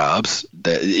real jobs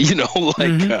that, you know,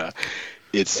 like,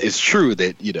 it's true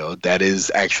that, you know, that is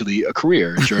actually a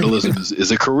career. Journalism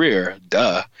is a career,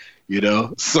 duh, you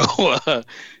know? So,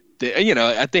 you know,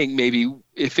 I think maybe,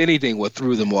 if anything, what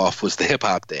threw them off was the hip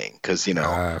hop thing. Cause, you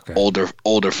know,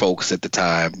 older folks at the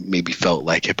time maybe felt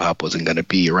like hip hop wasn't going to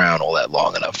be around all that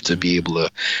long enough to be able to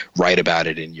write about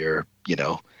it in your, you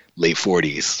know, late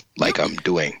 40s, like I'm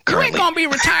doing currently. You ain't gonna be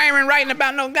retiring writing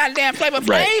about no goddamn Flavor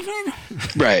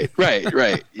Flav.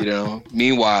 Right. You know,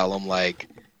 meanwhile, I'm like,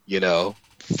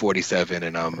 47,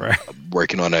 and I'm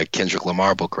working on a Kendrick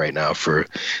Lamar book right now for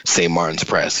St. Martin's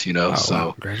Press, so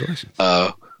wow. Congratulations.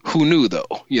 Who knew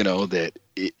though, that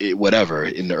whatever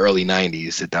in the early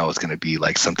 90s that was going to be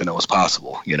like something that was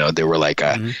possible. There were like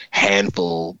a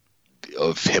handful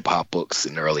of hip hop books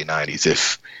in the early 90s,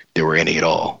 if there were any at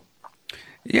all.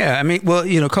 Yeah. I mean, well,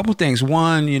 a couple things.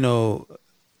 One, I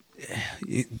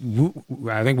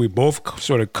think we both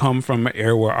sort of come from an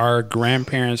era where our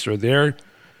grandparents or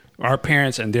our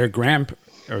parents and their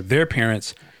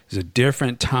parents is a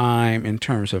different time in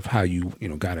terms of how you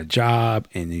got a job,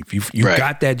 and if you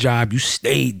got that job, you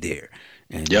stayed there,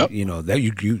 and that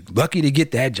you lucky to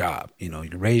get that job. You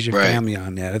raise your family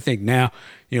on that. I think now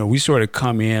we sort of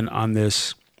come in on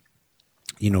this.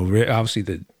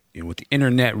 Obviously with the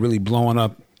internet really blowing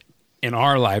up in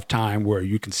our lifetime, where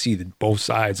you can see both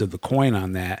sides of the coin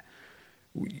on that,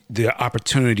 the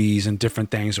opportunities and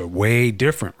different things are way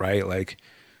different, right? Like,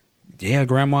 yeah,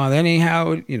 grandma, that ain't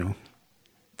how,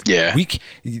 yeah,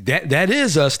 that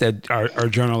is us that are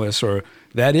journalists, or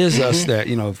that is us that,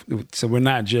 so we're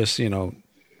not just,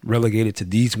 relegated to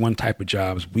these one type of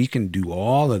jobs. We can do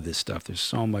all of this stuff. There's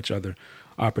so much other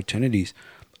opportunities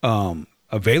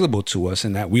available to us,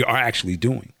 and that we are actually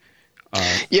doing.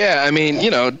 Yeah, I mean,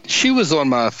 she was on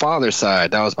my father's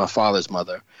side. That was my father's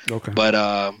mother. Okay.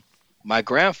 But my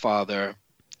grandfather,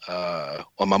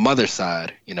 on my mother's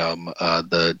side,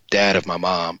 the dad of my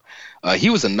mom, he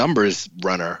was a numbers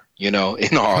runner, in Harlem.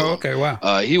 Oh, okay,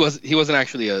 wow. He wasn't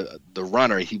actually the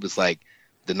runner. He was like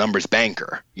the numbers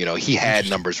banker. He had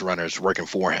numbers runners working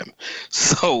for him.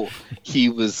 So he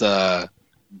was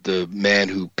the man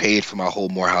who paid for my whole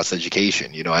Morehouse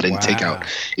education. I didn't take out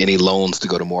any loans to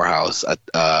go to Morehouse.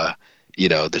 The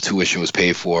tuition was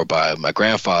paid for by my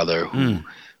grandfather, who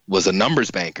was a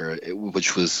numbers banker,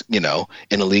 which was, an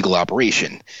illegal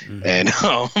operation. And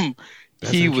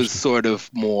he was sort of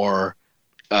more,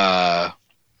 how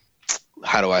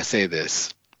do I say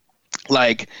this?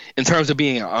 Like, in terms of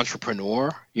being an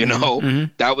entrepreneur,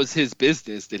 that was his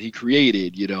business that he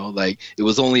created, like it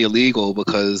was only illegal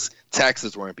because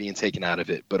taxes weren't being taken out of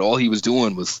it. But all he was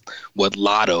doing was what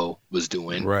Lotto was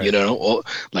doing, or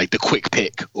like the quick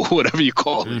pick or whatever you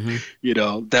call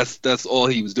it. That's all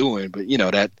he was doing. But,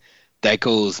 that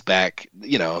goes back,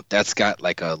 that's got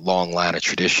like a long line of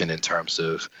tradition in terms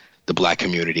of the Black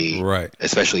community, right?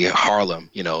 Especially in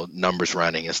Harlem, numbers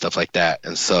running and stuff like that.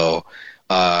 And so,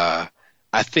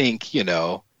 I think,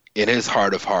 in his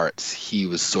heart of hearts, he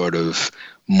was sort of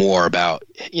more about,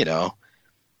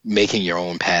 making your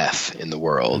own path in the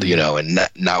world, and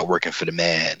not working for the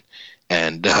man,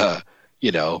 and,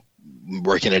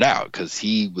 working it out, because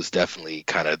he was definitely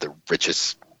kind of the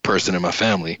richest person in my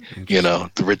family,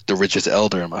 the richest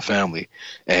elder in my family,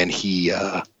 and he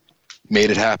made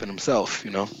it happen himself,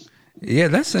 Yeah,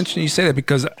 that's interesting you say that,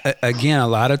 because, again, a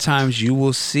lot of times you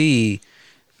will see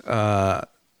the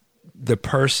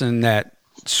person that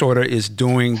sort of is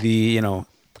doing the,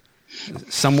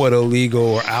 somewhat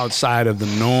illegal or outside of the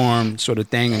norm sort of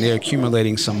thing, and they're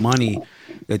accumulating some money,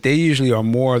 that they usually are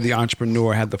more of the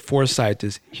entrepreneur, have the foresight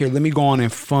to, here, let me go on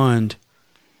and fund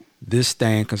this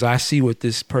thing because I see what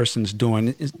this person's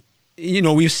doing.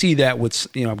 We see that with,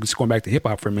 just going back to hip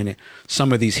hop for a minute,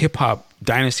 some of these hip hop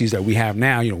dynasties that we have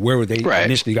now, where were they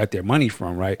initially got their money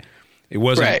from, right? It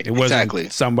wasn't exactly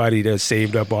somebody that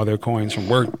saved up all their coins from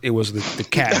work. It was the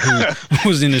cat who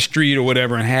was in the street or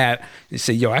whatever and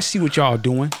said, yo, I see what y'all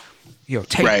doing. Yo,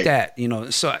 take that.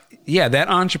 So yeah, that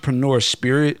entrepreneur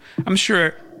spirit, I'm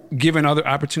sure given other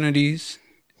opportunities,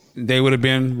 they would have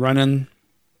been running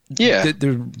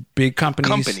the big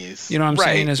companies. You know what I'm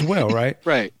saying as well, right?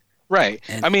 Right.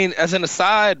 And, I mean, as an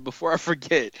aside, before I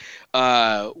forget,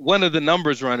 one of the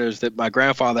numbers runners that my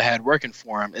grandfather had working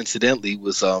for him, incidentally,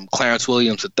 was Clarence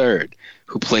Williams III,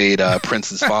 who played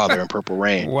Prince's father in Purple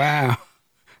Rain. Wow.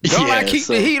 Don't I keep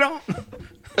the heat on?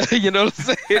 You know what I'm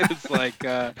saying? It's like,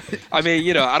 I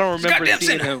mean, I don't remember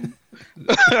seeing him.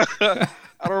 I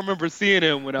don't remember seeing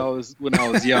him when I was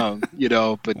young,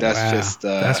 but that's just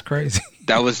that's crazy.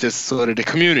 That was just sort of the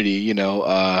community,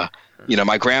 my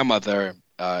grandmother.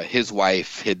 His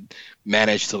wife had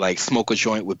managed to like smoke a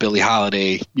joint with Billie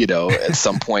Holiday, at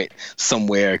some point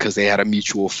somewhere because they had a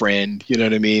mutual friend. You know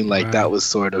what I mean? Like that was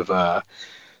sort of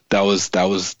that was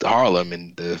Harlem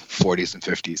in the 40s and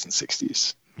 50s and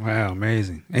 60s. Wow,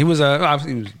 amazing! And he was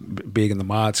obviously he was big in the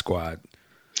Mod Squad,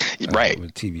 right? With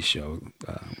a TV show.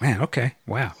 Man, okay,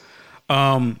 wow.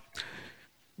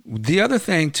 The other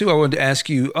thing too, I wanted to ask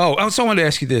you. I also wanted to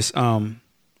ask you this.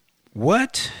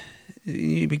 What?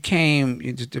 You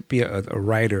became to be a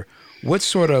writer. What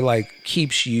sort of like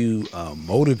keeps you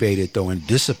motivated though and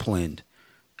disciplined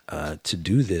to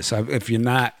do this? If you're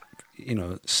not,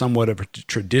 somewhat of a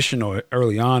traditional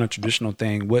early on, a traditional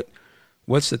thing,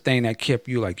 what's the thing that kept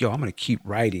you like, yo, I'm going to keep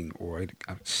writing or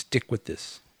I'll stick with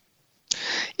this?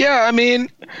 Yeah, I mean,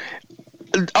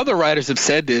 other writers have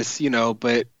said this,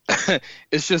 but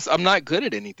it's just I'm not good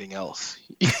at anything else.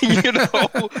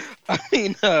 I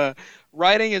mean,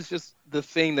 writing is just the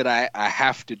thing that I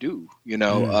have to do.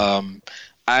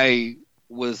 I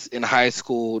was in high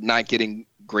school not getting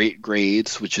great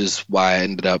grades, which is why I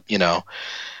ended up,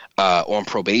 on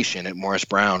probation at Morris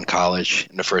Brown College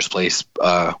in the first place.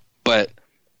 But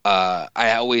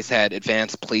I always had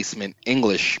advanced placement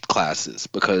English classes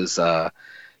because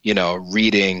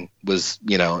reading was,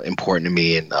 important to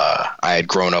me. And I had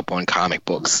grown up on comic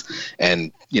books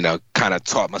and, kind of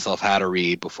taught myself how to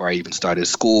read before I even started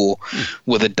school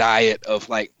with a diet of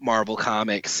like Marvel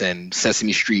Comics and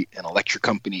Sesame Street and Electric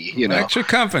Company, Electric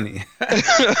Company.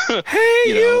 Hey,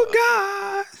 you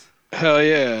guys. Hell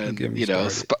yeah.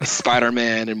 And,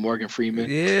 Spider-Man and Morgan Freeman.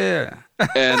 Yeah.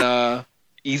 And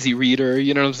Easy Reader,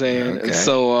 you know what I'm saying? Okay. And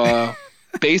so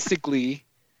basically...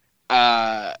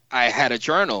 I had a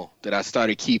journal that I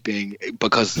started keeping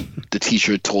because the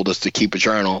teacher told us to keep a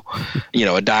journal,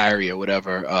 a diary or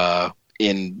whatever,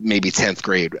 in maybe 10th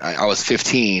grade. I was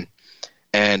 15,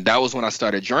 and that was when I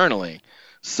started journaling.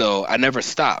 So I never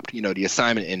stopped. The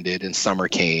assignment ended and summer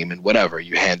came and whatever,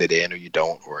 you hand it in or you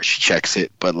don't, or she checks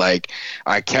it. But like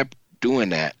I kept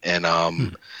doing that. And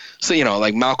so,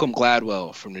 like Malcolm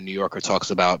Gladwell from the New Yorker talks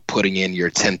about putting in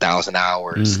your 10,000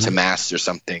 hours to master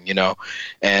something,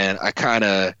 and I kind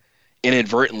of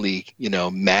inadvertently,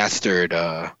 mastered,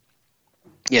 I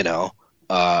don't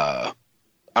want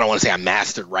to say I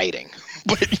mastered writing,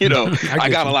 but, I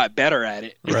got a lot better at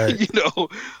it, right.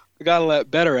 I got a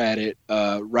lot better at it,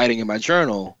 writing in my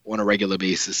journal on a regular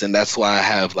basis. And that's why I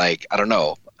have like, I don't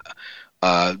know,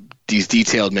 these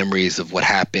detailed memories of what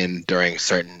happened during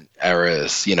certain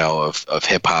eras, of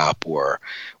hip hop or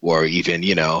even,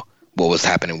 what was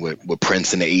happening with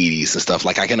Prince in the 80s and stuff.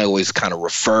 Like I can always kind of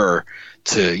refer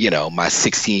to, my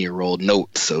 16-year-old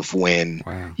notes of when,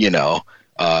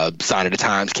 Sign of the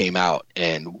Times came out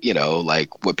and,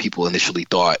 like what people initially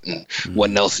thought and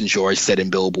what Nelson George said in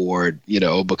Billboard,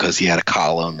 because he had a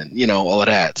column and, all of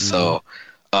that. So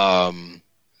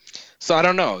I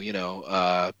don't know,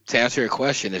 to answer your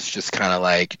question, it's just kind of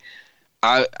like,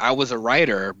 I was a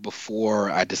writer before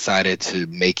I decided to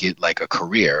make it like a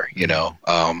career,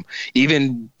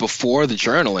 even before the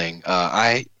journaling,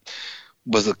 I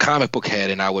was a comic book head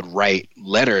and I would write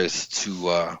letters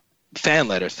to fan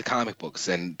letters to comic books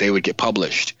and they would get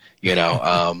published,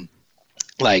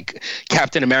 like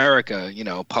Captain America,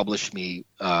 published me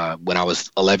when I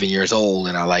was 11 years old,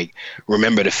 and I like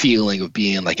remember the feeling of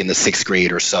being like in the 6th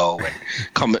grade or so,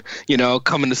 and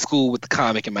coming to school with the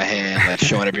comic in my hand, like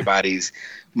showing everybody's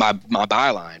my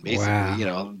byline, basically,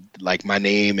 wow. Like my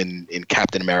name in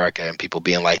Captain America, and people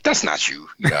being like, "That's not you,"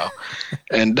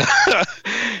 and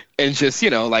and just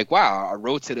like, wow, I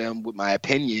wrote to them with my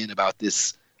opinion about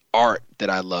this art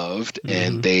that I loved,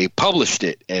 and they published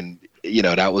it, and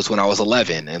that was when I was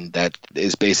 11, and that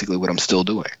is basically what I'm still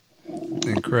doing.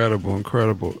 Incredible.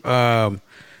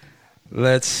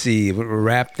 Let's see. We'll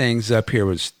wrap things up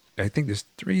here. I think there's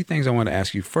 3 things I want to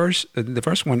ask you. First, the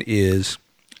first one is,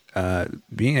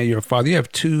 being your father, you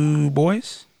have 2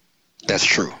 boys? That's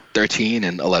true. 13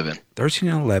 and 11. 13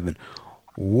 and 11.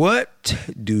 What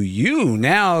do you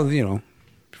now,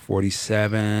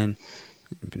 47,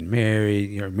 you've been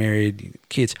married, you're married,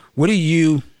 kids. What are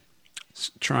you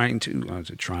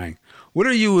what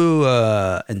are you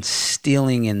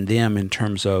instilling in them in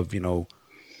terms of,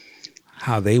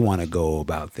 how they want to go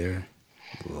about their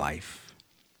life?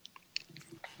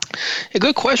 A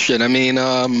good question. I mean,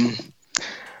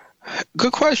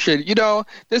 good question.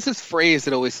 There's this phrase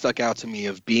that always stuck out to me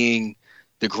of being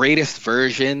the greatest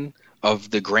version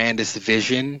of the grandest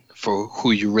vision for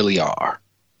who you really are.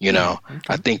 Okay.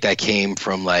 I think that came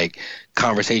from like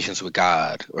Conversations with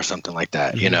God or something like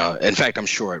that. In fact, I'm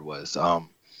sure it was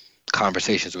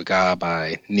Conversations with God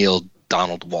by Neil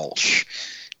Donald Walsh.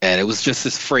 And it was just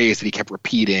this phrase that he kept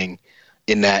repeating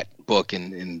in that book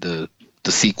and in the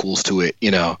sequels to it.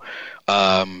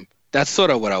 That's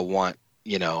sort of what I want,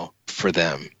 for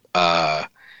them.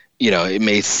 It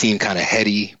may seem kind of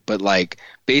heady, but like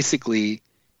basically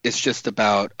it's just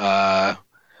about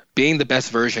being the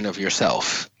best version of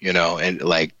yourself, and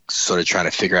like sort of trying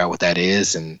to figure out what that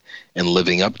is and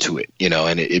living up to it,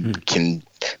 and it can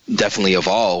definitely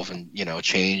evolve and,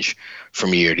 change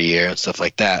from year to year and stuff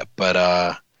like that. But,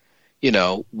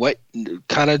 what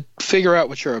kind of figure out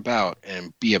what you're about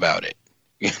and be about it,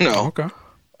 Okay.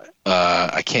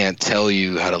 I can't tell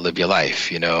you how to live your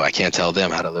life. I can't tell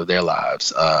them how to live their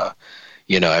lives.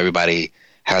 Everybody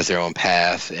has their own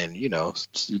path, and you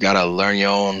got to learn your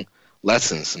own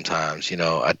lessons sometimes.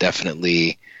 I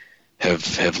definitely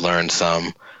have learned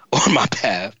some on my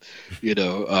path.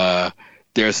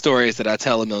 There are stories that I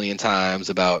tell a million times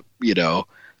about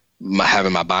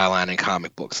having my byline in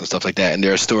comic books and stuff like that, and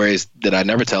there are stories that I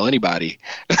never tell anybody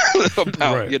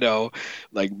about. Right.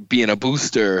 Like being a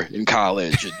booster in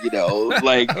college, and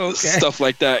like Okay. stuff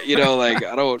like that.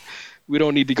 We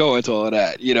don't need to go into all of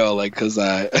that. Because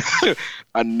I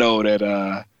I know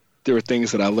that there were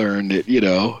things that I learned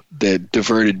that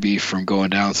diverted me from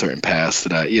going down certain paths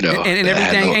that and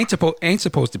everything ain't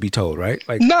supposed to be told, right?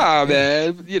 Like, nah,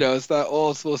 man. It's not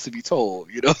all supposed to be told.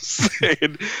 You know what I'm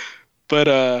saying?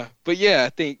 But yeah, I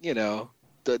think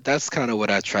that's kind of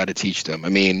what I try to teach them. I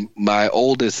mean, my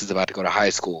oldest is about to go to high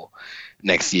school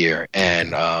next year, and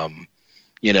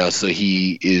so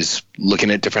he is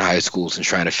looking at different high schools and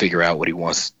trying to figure out what he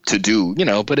wants to do.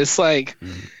 But it's like.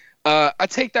 Mm-hmm. I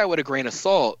take that with a grain of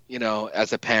salt,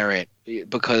 as a parent,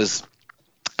 because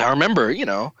I remember,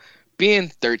 being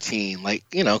 13, like,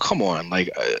 come on, like,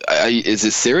 is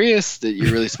it serious that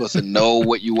you're really supposed to know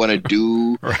what you want to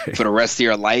do right. for the rest of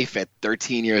your life at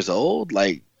 13 years old?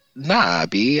 Like, nah,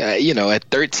 B, at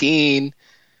 13,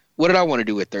 what did I want to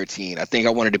do at 13? I think I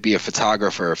wanted to be a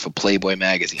photographer for Playboy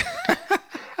magazine.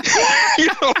 You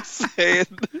know what I'm saying?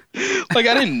 Like,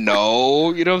 I didn't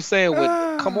know, you know what I'm saying?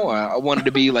 Come on, I wanted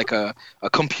to be like a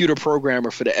computer programmer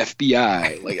for the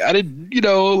FBI. Like, I didn't,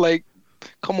 like,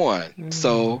 come on.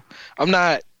 So I'm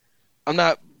not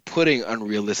putting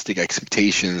unrealistic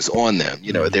expectations on them.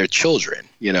 They're children,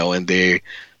 and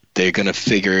they're gonna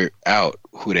figure out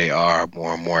who they are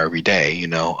more and more every day.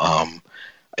 I'm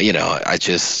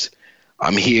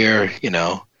here,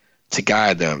 to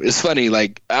guide them. It's funny,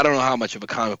 like, I don't know how much of a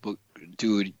comic book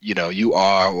dude, you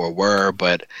are or were,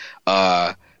 but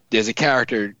there's a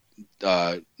character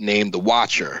named the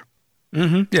Watcher.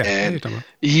 Mm-hmm. Yeah, and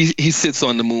he sits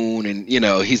on the moon, and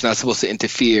he's not supposed to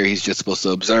interfere. He's just supposed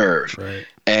to observe. Right.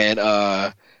 And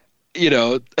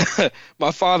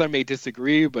my father may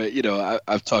disagree, but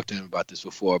I've talked to him about this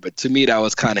before. But to me, that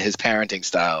was kind of his parenting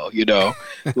style.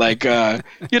 Like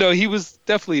he was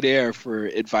definitely there for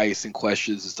advice and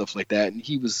questions and stuff like that, and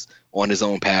he was on his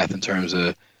own path in terms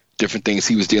of different things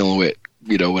he was dealing with,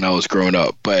 when I was growing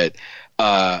up. But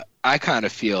I kind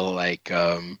of feel like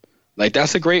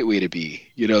that's a great way to be,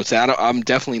 So I'm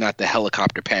definitely not the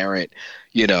helicopter parent,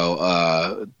 what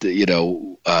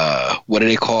do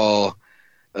they call,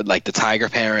 like, the tiger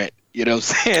parent, what I'm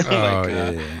saying?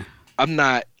 Yeah. I'm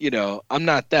not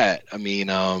that. I mean,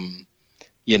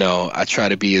 I try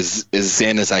to be as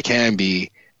zen as I can be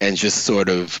and just sort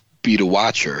of be the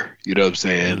watcher, you know what I'm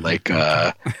saying? Like,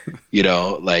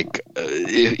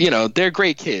 they're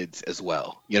great kids as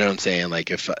well. You know what I'm saying?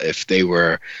 Like, if they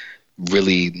were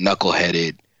really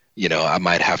knuckleheaded, I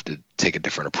might have to take a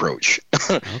different approach.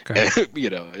 Okay.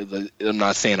 I'm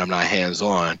not saying I'm not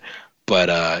hands-on,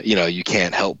 but, you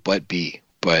can't help but be.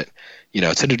 But,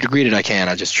 to the degree that I can,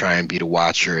 I just try and be the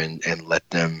watcher and let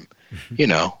them,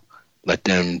 let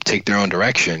them take their own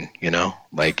direction,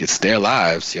 like, it's their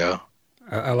lives,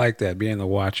 I like that, being the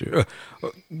watcher.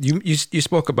 You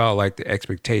spoke about, like, the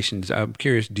expectations. I'm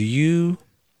curious, do you,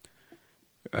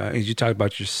 as you talked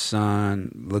about your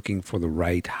son looking for the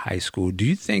right high school, do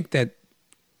you think that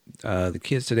the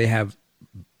kids today have,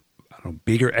 I don't know,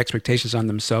 bigger expectations on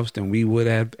themselves than we would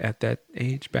have at that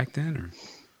age back then? Or?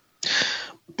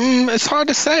 It's hard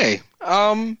to say.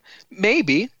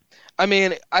 Maybe. I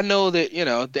mean, I know that,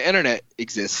 the internet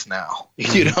exists now,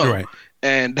 Right.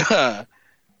 And,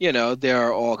 there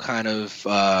are all kind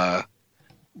of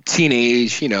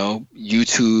teenage,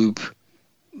 YouTube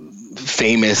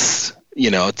famous,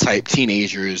 type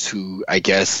teenagers who I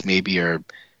guess maybe are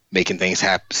making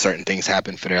certain things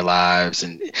happen for their lives.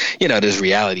 And, there's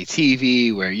reality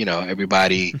TV where,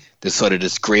 everybody, there's sort of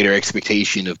this greater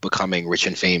expectation of becoming rich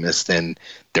and famous than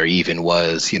there even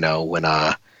was, when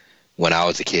I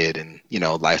was a kid, and,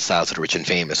 Lifestyles of the Rich and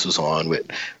Famous was on with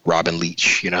Robin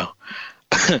Leach,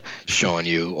 showing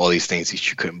you all these things that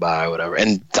you couldn't buy, or whatever,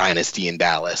 and Dynasty in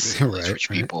Dallas, those rich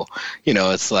people.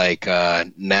 It's like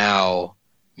now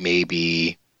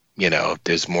maybe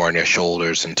there's more on their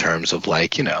shoulders in terms of,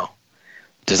 like,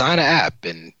 design an app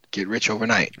and get rich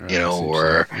overnight,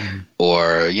 or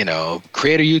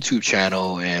create a YouTube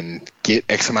channel and get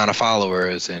X amount of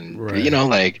followers, and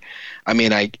like, I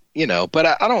mean, but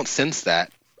I don't sense that,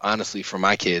 honestly, for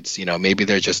my kids. Maybe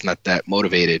they're just not that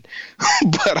motivated,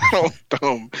 but I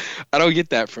don't get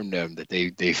that from them, that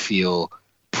they feel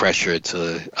pressure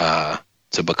to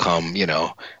to become,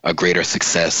 a greater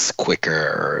success quicker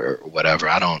or whatever.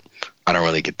 I don't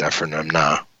really get that from them.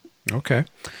 Nah. Okay.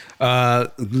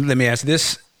 Let me ask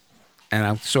this, and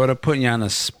I'm sort of putting you on the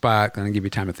spot. I'm going to give you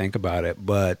time to think about it,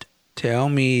 but tell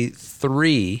me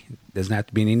 3, doesn't have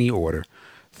to be in any order,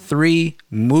 3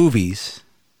 movies,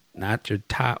 not your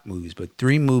top movies, but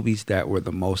 3 movies that were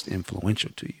the most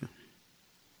influential to you.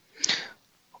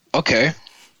 Okay.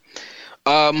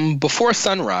 Before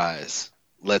Sunrise,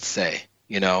 let's say,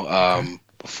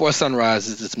 Before Sunrise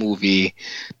is this movie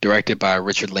directed by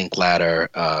Richard Linklater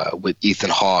with Ethan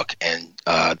Hawke and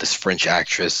this French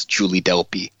actress, Julie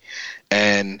Delpy.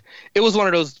 And it was one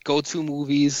of those go-to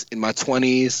movies in my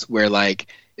 20s where, like,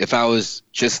 if I was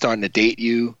just starting to date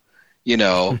you, it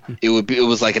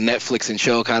was like a Netflix and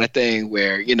chill kind of thing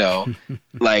where,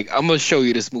 like, I'm going to show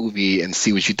you this movie and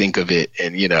see what you think of it.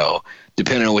 And,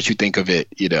 depending on what you think of it,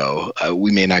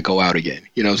 we may not go out again.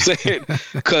 You know what I'm saying?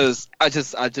 Because I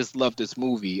just love this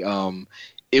movie.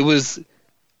 It was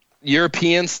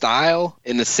European style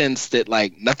in the sense that,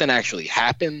 like, nothing actually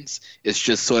happens. It's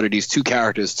just sort of these 2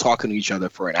 characters talking to each other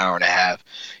for an hour and a half.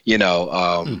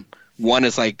 One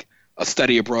is like a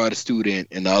study abroad student,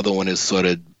 and the other one is sort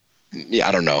of,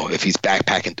 I don't know if he's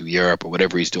backpacking through Europe or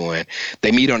whatever he's doing.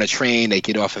 They meet on a train. They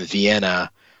get off in Vienna,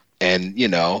 and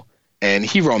and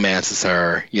he romances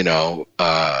her.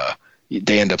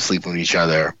 They end up sleeping with each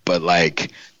other. But,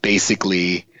 like,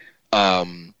 basically,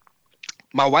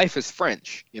 my wife is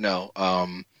French.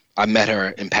 I met her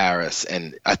in Paris,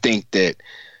 and I think that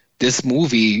this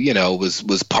movie,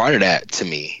 was part of that to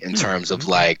me in terms of,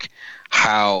 like,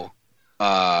 how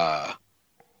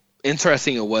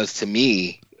interesting it was to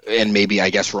me. And maybe,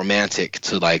 I guess, romantic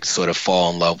to, like, sort of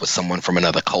fall in love with someone from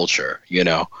another culture,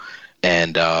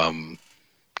 and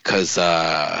because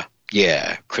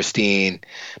Christine,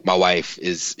 my wife,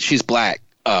 she's Black,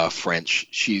 French.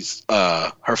 She's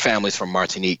her family's from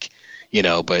Martinique,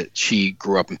 but she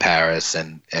grew up in Paris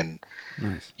and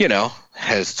nice.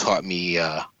 Has taught me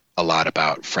a lot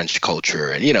about French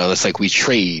culture, and it's like we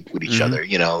trade with each other,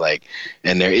 like,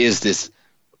 and there is this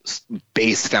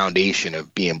base foundation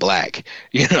of being Black,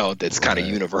 that's kind of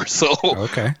universal.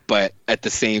 Okay. But at the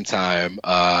same time,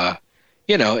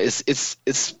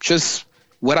 it's just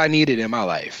what I needed in my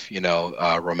life,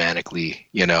 romantically,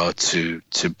 to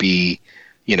be,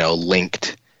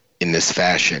 linked in this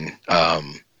fashion,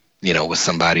 with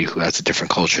somebody who has a different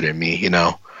culture than me,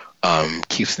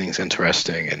 keeps things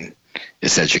interesting, and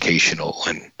it's educational,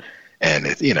 and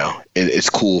it's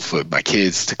cool for my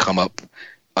kids to come up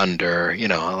under,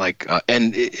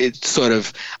 and it sort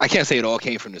of, I can't say it all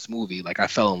came from this movie. Like, I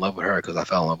fell in love with her because I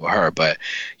fell in love with her, but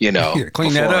clean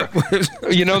that up.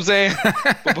 You know what I'm saying?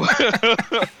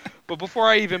 But before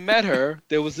I even met her,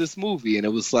 there was this movie, and it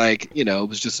was like, it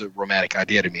was just a romantic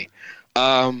idea to me.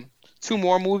 2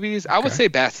 more movies. I would say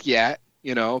Basquiat.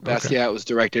 Basquiat was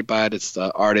directed by this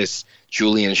artist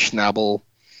Julian Schnabel.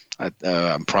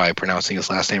 I'm probably pronouncing his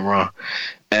last name wrong,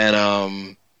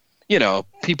 and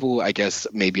people, I guess,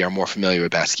 maybe are more familiar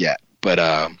with Basquiat,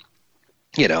 but,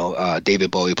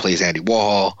 David Bowie plays Andy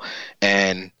Warhol.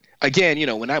 And again,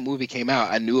 when that movie came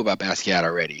out, I knew about Basquiat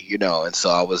already, and so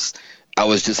I was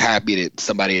just happy that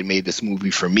somebody had made this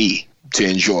movie for me to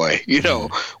enjoy,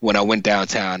 when I went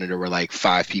downtown and there were like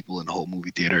 5 people in the whole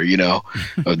movie theater,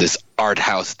 of this art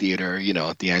house theater,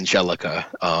 the Angelica,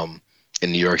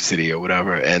 in New York City or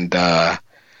whatever. And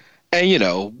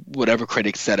whatever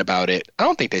critics said about it, I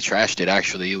don't think they trashed it,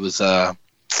 actually. It was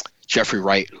Jeffrey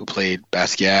Wright who played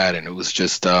Basquiat, and it was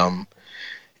just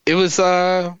it was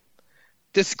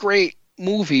this great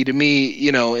movie to me,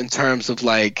 in terms of,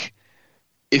 like,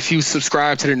 if you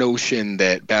subscribe to the notion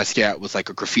that Basquiat was like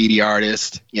a graffiti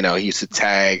artist, he used to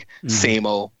tag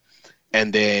Samo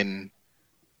and then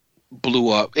blew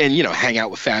up and, hang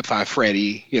out with Fab Five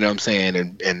Freddy, you know what I'm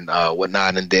saying, and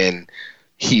whatnot, and then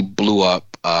he blew up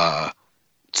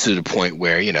to the point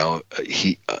where,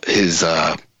 his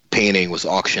painting was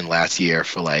auctioned last year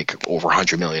for like over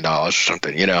 $100 million or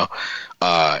something,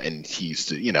 and he used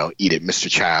to, eat at Mr.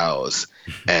 Chow's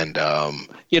and,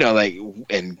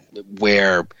 and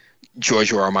wear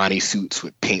Giorgio Armani suits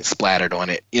with paint splattered on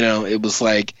it. It was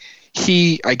like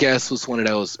he, I guess, was one of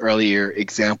those earlier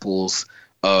examples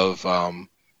of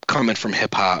coming from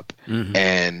hip hop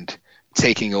and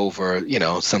taking over,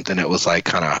 something that was like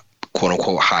kind of quote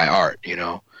unquote high art,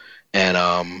 and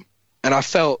I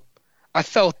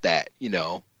felt that,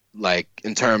 like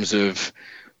in terms of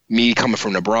me coming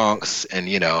from the Bronx and,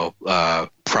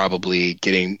 probably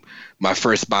getting my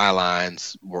first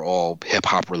bylines were all hip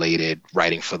hop related,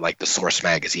 writing for like the Source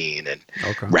magazine and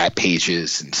rap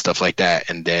pages and stuff like that.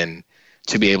 And then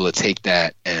to be able to take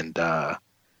that and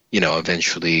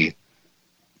eventually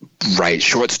write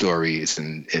short stories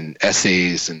and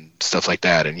essays and stuff like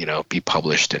that, and be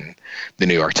published in the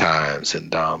New York Times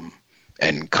and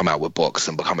come out with books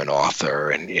and become an author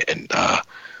and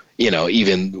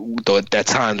even though that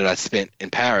time that I spent in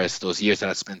Paris, those years that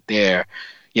I spent there,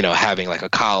 having like a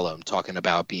column talking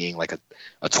about being like a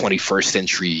 21st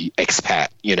century expat,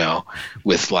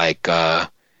 with like the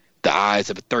eyes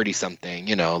of a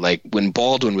 30-something, like when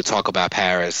Baldwin would talk about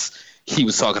Paris, he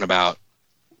was talking about,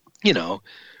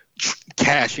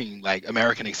 cashing like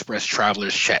American Express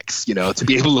travelers checks, to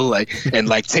be able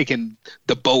to taking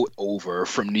the boat over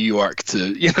from New York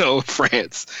to,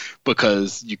 France,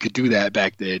 because you could do that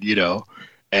back then,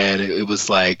 and it was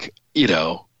like,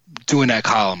 doing that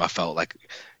column, I felt like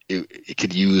it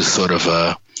could use sort of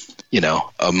a,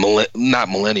 not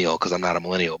millennial, because I'm not a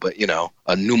millennial, but,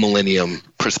 a new millennium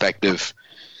perspective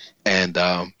and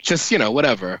just,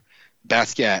 whatever.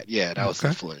 Basquiat, yeah, that was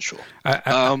influential.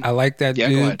 I like that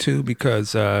dude too,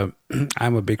 because I'm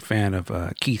a big fan of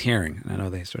Keith Haring. I know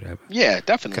they sort of have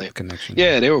definitely connection.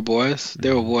 Yeah, they were boys.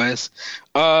 They were boys.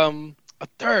 A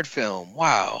third film,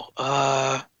 wow.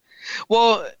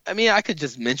 Well, I mean, I could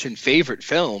just mention favorite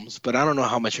films, but I don't know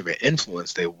how much of an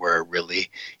influence they were really.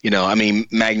 I mean,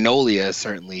 Magnolia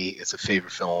certainly is a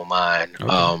favorite film of mine.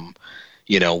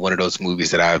 Okay. One of those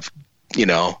movies that I've,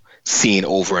 seen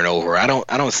over and over. I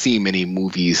don't see many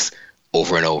movies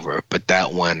over and over, but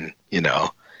that one,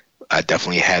 I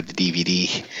definitely had the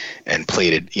DVD and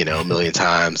played it, a million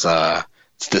times.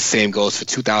 It's the same goes for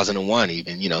 2001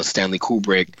 even, Stanley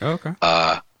Kubrick. Okay.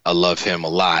 I love him a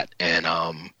lot, and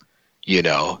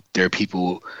there are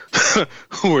people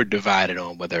who are divided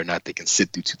on whether or not they can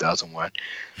sit through 2001,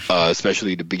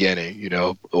 especially the beginning,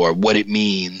 or what it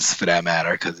means for that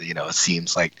matter, because it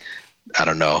seems like, I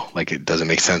don't know, like it doesn't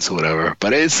make sense or whatever,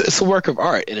 but it's a work of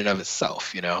art in and of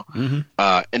itself, Mm-hmm.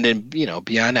 And then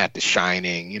beyond that, The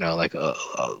Shining, love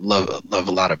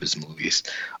a lot of his movies.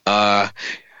 What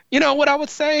I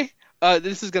would say,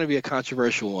 this is going to be a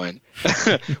controversial one,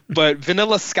 but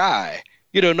Vanilla Sky.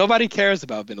 Nobody cares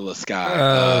about Vanilla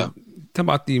Sky. Talking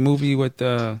about the movie with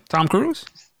Tom Cruise?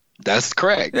 That's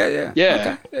correct. Yeah.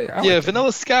 Yeah, okay.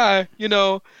 Vanilla Sky.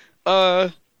 Toward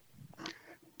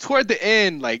the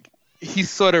end, like, he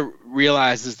sort of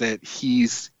realizes that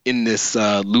he's in this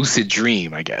lucid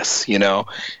dream, I guess,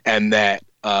 and that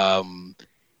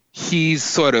he's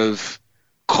sort of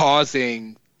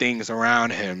causing things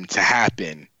around him to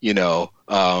happen, like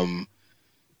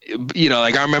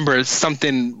I remember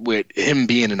something with him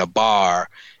being in a bar,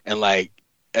 and like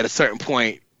at a certain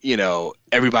point,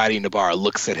 everybody in the bar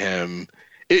looks at him.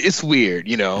 It's weird,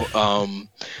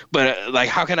 but like,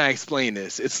 how can I explain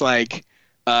this? It's like,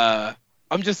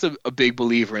 I'm just a big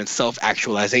believer in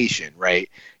self-actualization, right?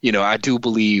 I do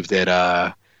believe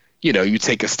that, you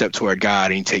take a step toward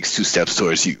God and he takes 2 steps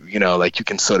towards you, like you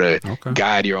can sort of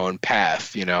guide your own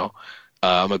path,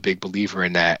 I'm a big believer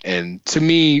in that. And to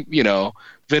me,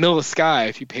 Vanilla Sky,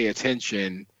 if you pay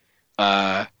attention,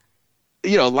 life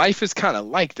is kind of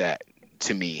like that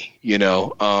to me,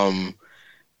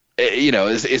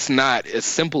 it's not as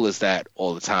simple as that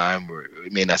all the time, or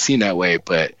it may not seem that way,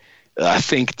 but I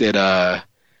think that,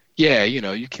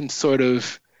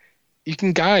 you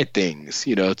can guide things,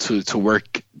 to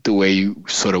work the way you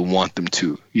sort of want them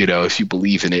to, if you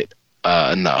believe in it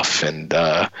enough. And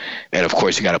of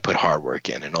course you got to put hard work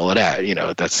in and all of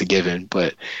that, that's a given.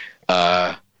 But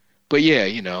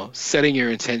yeah, setting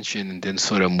your intention and then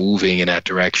sort of moving in that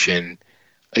direction,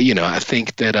 I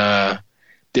think that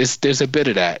there's a bit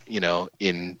of that,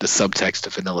 in the subtext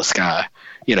of Vanilla Sky.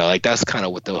 Like that's kind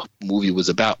of what the movie was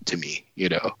about to me.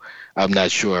 I'm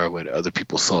not sure what other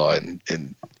people saw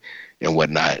and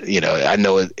whatnot. I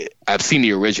know I've seen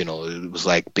the original. It was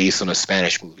like based on a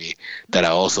Spanish movie that I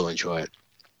also enjoyed.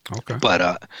 Okay. But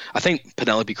I think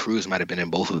Penelope Cruz might have been in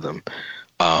both of them,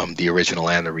 the original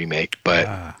and the remake.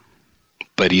 But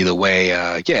either way,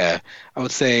 I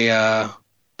would say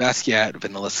Basquiat,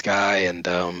 Vanilla Sky, and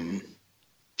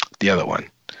the other one.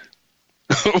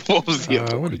 What was the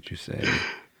other one? What did you say?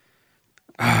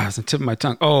 It's on the tip of my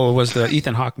tongue. Oh, it was the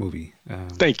Ethan Hawke movie.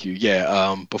 Thank you.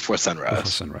 Yeah, Before Sunrise. Before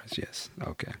Sunrise, yes.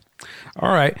 Okay.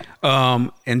 All right.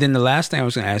 And then the last thing I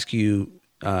was going to ask you,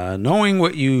 knowing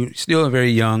what you still a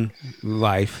very young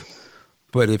life,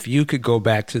 but if you could go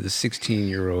back to the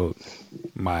 16-year-old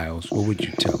Miles, what would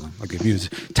you tell him? Like if you was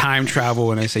time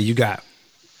travel and they say you got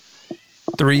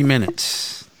 3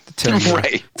 minutes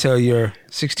to tell your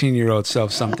 16-year-old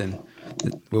self something,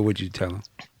 what would you tell him?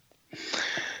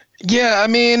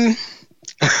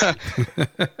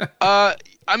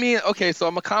 I mean, okay, so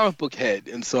I'm a comic book head,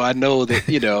 and so I know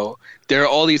that, there are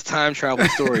all these time travel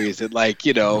stories that, like,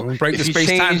 Don't break the if you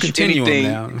space-time change continuum anything,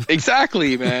 now.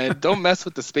 exactly, man, don't mess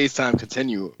with the space-time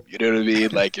continuum. You know what I mean?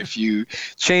 Like, if you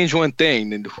change one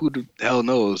thing, then who the hell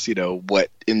knows, what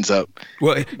ends up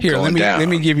here, going down. let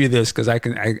me give you this, because I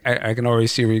can already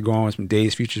see where you're going with some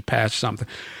Days, Futures Past, something.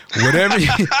 Whatever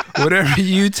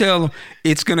you tell them,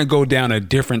 it's gonna go down a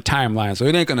different timeline, so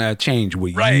it ain't gonna change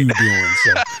what you doing.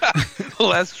 So,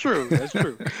 well, that's true. That's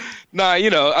true. Nah,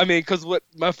 I mean, because what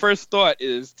my first thought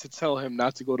is to tell him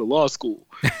not to go to law school,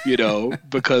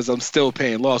 because I'm still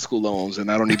paying law school loans and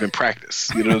I don't even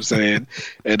practice. You know what I'm saying?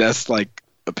 And that's like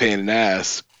a pain in the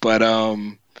ass. But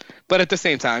at the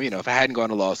same time, if I hadn't gone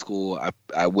to law school,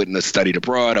 I wouldn't have studied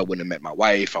abroad. I wouldn't have met my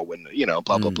wife. I wouldn't,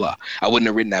 blah blah blah. I wouldn't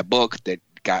have written that book that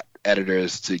got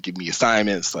editors to give me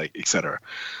assignments, like, etc.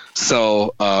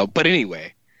 So, but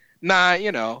anyway,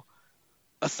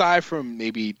 aside from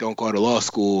maybe don't go to law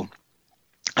school,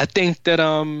 I think that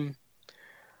I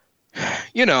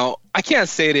can't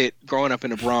say that growing up in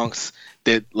the Bronx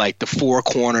that, like, the four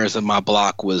corners of my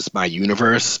block was my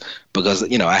universe, because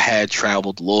I had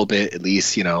traveled a little bit, at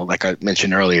least, like I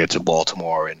mentioned earlier, to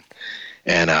Baltimore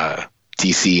and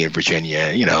DC and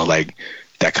Virginia, like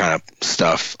that kind of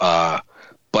stuff.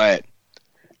 But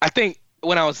I think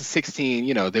when I was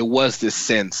 16, there was this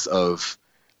sense of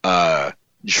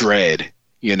dread,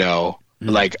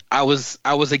 like I was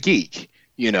a geek,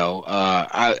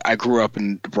 I grew up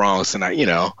in the Bronx, and I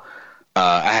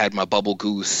had my bubble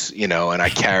goose, and I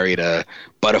carried a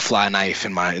butterfly knife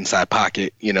in my inside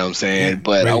pocket, you know what I'm saying? Yeah,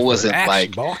 but I wasn't action,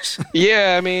 like, boss.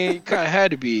 yeah, I mean, it kind of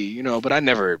had to be, but I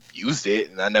never used it,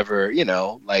 and I never,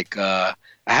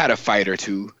 I had a fight or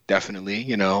two,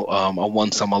 definitely, I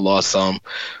won some, I lost some.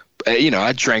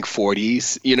 I drank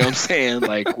 40s, you know what I'm saying?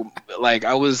 like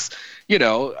I was,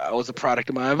 I was a product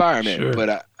of my environment, sure.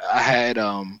 But I had,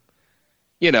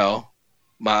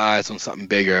 my eyes on something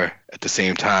bigger at the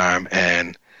same time.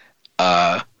 And,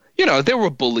 there were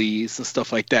bullies and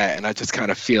stuff like that. And I just kind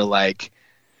of feel like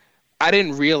I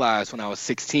didn't realize when I was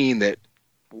 16 that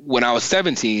when I was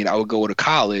 17, I would go to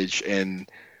college and,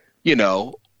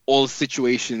 all the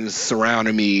situations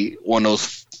surrounding me on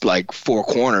those, like, four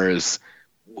corners,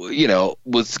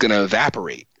 was going to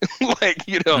evaporate. Like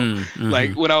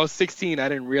when I was 16, I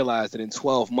didn't realize that in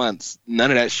 12 months,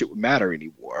 none of that shit would matter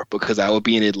anymore, because I would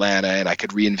be in Atlanta and I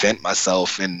could reinvent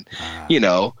myself and,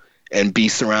 and be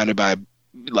surrounded by,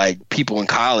 like, people in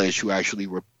college who actually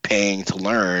were paying to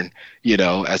learn,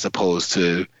 as opposed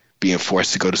to being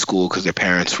forced to go to school because their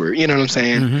parents were, you know what I'm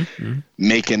saying?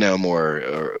 Making them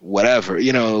or whatever,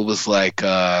 it was like,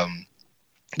 there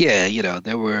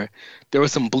were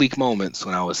some bleak moments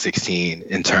when I was 16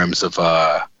 in terms of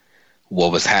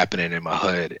what was happening in my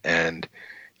hood. And,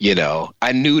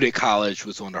 I knew that college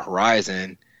was on the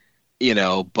horizon,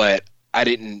 but I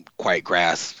didn't quite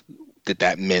grasp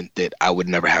that meant that I would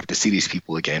never have to see these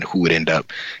people again who would end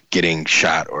up getting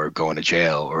shot or going to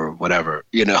jail or whatever,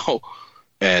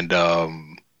 And, I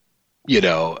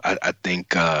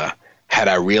think had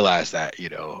I realized that,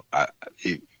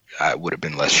 I would have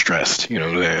been less stressed, what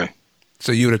I'm saying?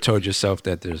 So you would have told yourself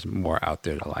that there's more out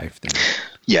there to life than...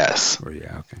 Yes. Or,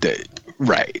 yeah, okay.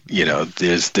 Right.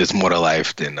 There's more to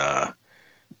life than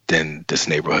this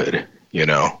neighborhood,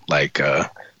 like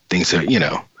things are,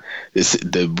 it's,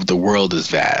 the world is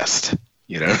vast,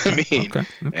 you know what I mean? Okay.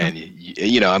 And,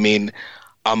 I mean,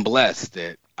 I'm blessed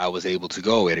that I was able to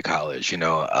go away to college.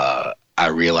 I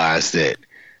realized that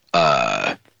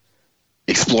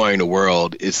exploring the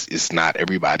world is not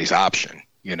everybody's option,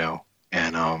 and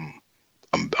I'm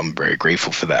very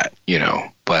grateful for that,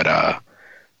 but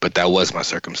that was my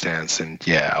circumstance. And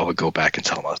yeah, I would go back and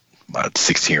tell my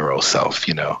 16-year-old self,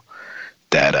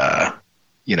 that,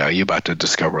 you're about to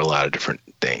discover a lot of different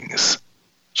things.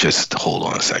 Just hold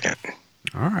on a second.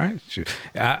 All right.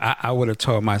 I would have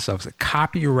told myself to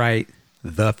copyright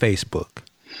the Facebook.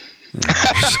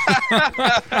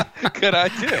 Good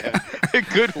idea.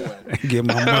 Good one. Get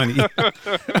my money.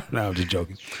 No, I'm just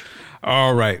joking.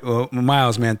 All right. Well,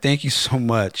 Miles, man, thank you so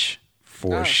much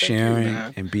for sharing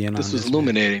and being on this. This was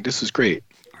illuminating. Man. This was great.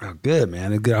 Oh, good,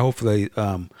 man. Good. Hopefully.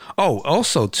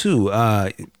 Also, too, you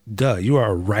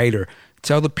are a writer.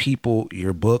 Tell the people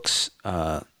your books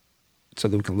so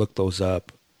that we can look those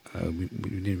up. We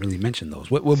didn't really mention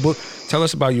those. What book? Tell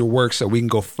us about your work so we can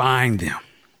go find them.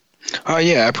 Oh,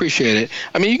 yeah, I appreciate it.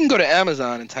 I mean, you can go to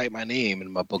Amazon and type my name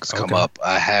and my books come up.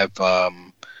 I have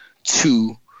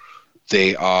two.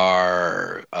 They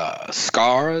are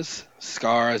Scars.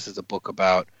 Scars is a book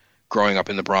about growing up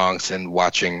in the Bronx and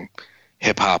watching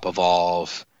hip hop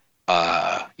evolve.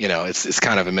 It's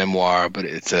kind of a memoir, but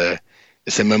it's a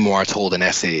it's a memoir told in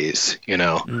essays, you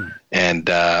know. And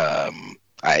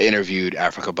I interviewed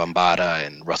Africa Bambaataa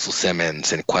and Russell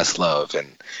Simmons and Questlove and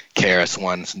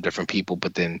KRS-One and some different people,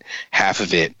 but then half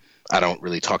of it, I don't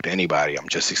really talk to anybody. I'm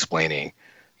just explaining,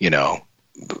 you know,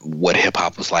 what hip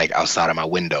hop was like outside of my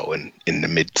window in the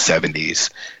mid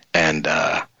 70s and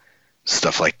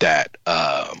stuff like that.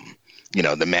 You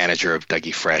know, the manager of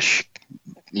Dougie Fresh,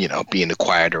 you know, being the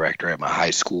choir director at my high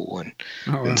school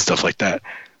and stuff like that.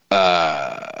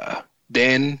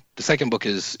 Then the second book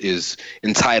is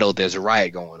entitled There's a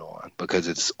Riot Going On, because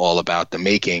it's all about the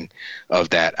making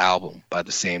of that album by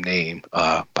the same name,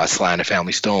 by Sly and the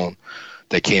Family Stone,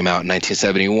 that came out in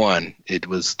 1971. It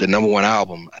was the #1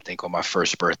 album, I think, on my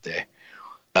first birthday.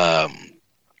 And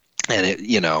it,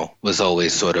 you know, was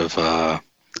always sort of a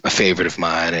favorite of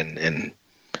mine. And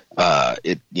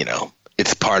it, you know,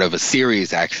 it's part of a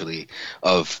series, actually,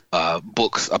 of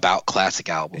books about classic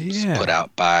albums put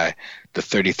out by the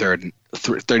 33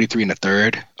 and a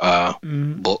Third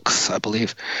books, I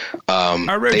believe.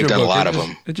 I read they've your done book. a lot of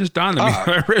them. It just dawned on me.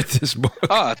 I read this book.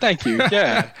 Oh, thank you.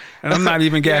 Yeah. And I'm not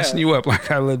even gassing you up.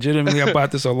 Like, I legitimately, I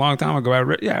bought this a long time ago. I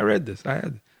read this. I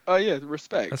had. Oh yeah,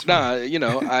 respect. That's nah, you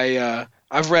know,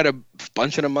 I've read a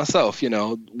bunch of them myself. You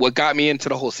know, what got me into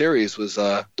the whole series was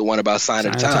the one about Sign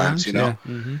of the Times. You know,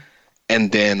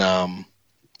 and then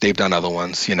they've done other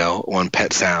ones. You know, on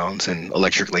Pet Sounds and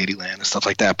Electric Ladyland and stuff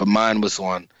like that. But mine was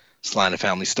on Sly and the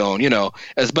Family Stone. You know,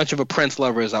 as much of a Prince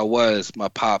lover as I was, my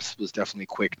pops was definitely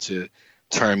quick to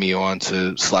turn me on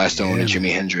to Sly Stone and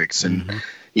Jimi Hendrix and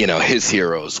you know, his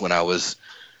heroes when I was,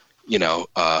 you know,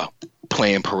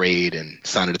 playing Parade and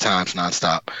Sign of the Times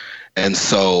nonstop. And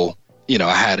so, you know,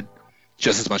 I had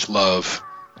just as much love,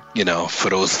 you know, for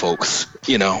those folks,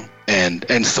 you know,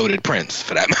 and so did Prince,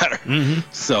 for that matter.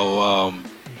 So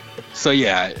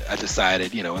yeah, I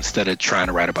decided, you know, instead of trying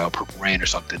to write about Purple Rain or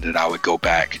something, that I would go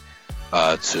back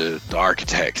to the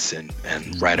Architects and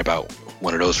write about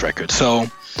one of those records. So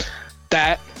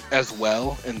that as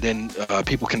well, and then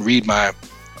people can read my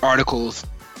articles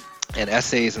and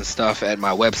essays and stuff at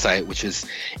my website, which is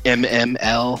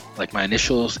MML, like my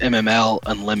initials,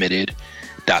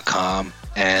 MMLunlimited.com.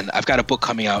 And I've got a book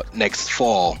coming out next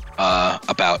fall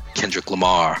about Kendrick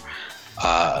Lamar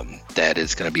that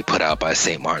is going to be put out by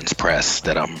St. Martin's Press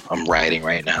that I'm writing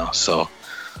right now. So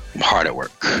I'm hard at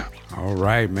work. All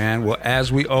right, man. Well,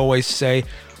 as we always say,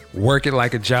 work it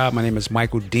like a job. My name is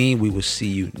Michael Dean. We will see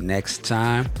you next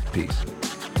time. Peace.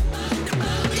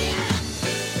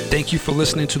 Thank you for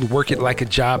listening to the Work It Like a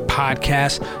Job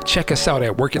podcast. Check us out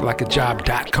at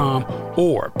workitlikeajob.com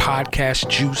or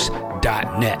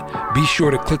podcastjuice.net. Be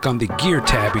sure to click on the gear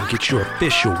tab and get your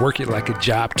official Work It Like a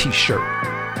Job t-shirt.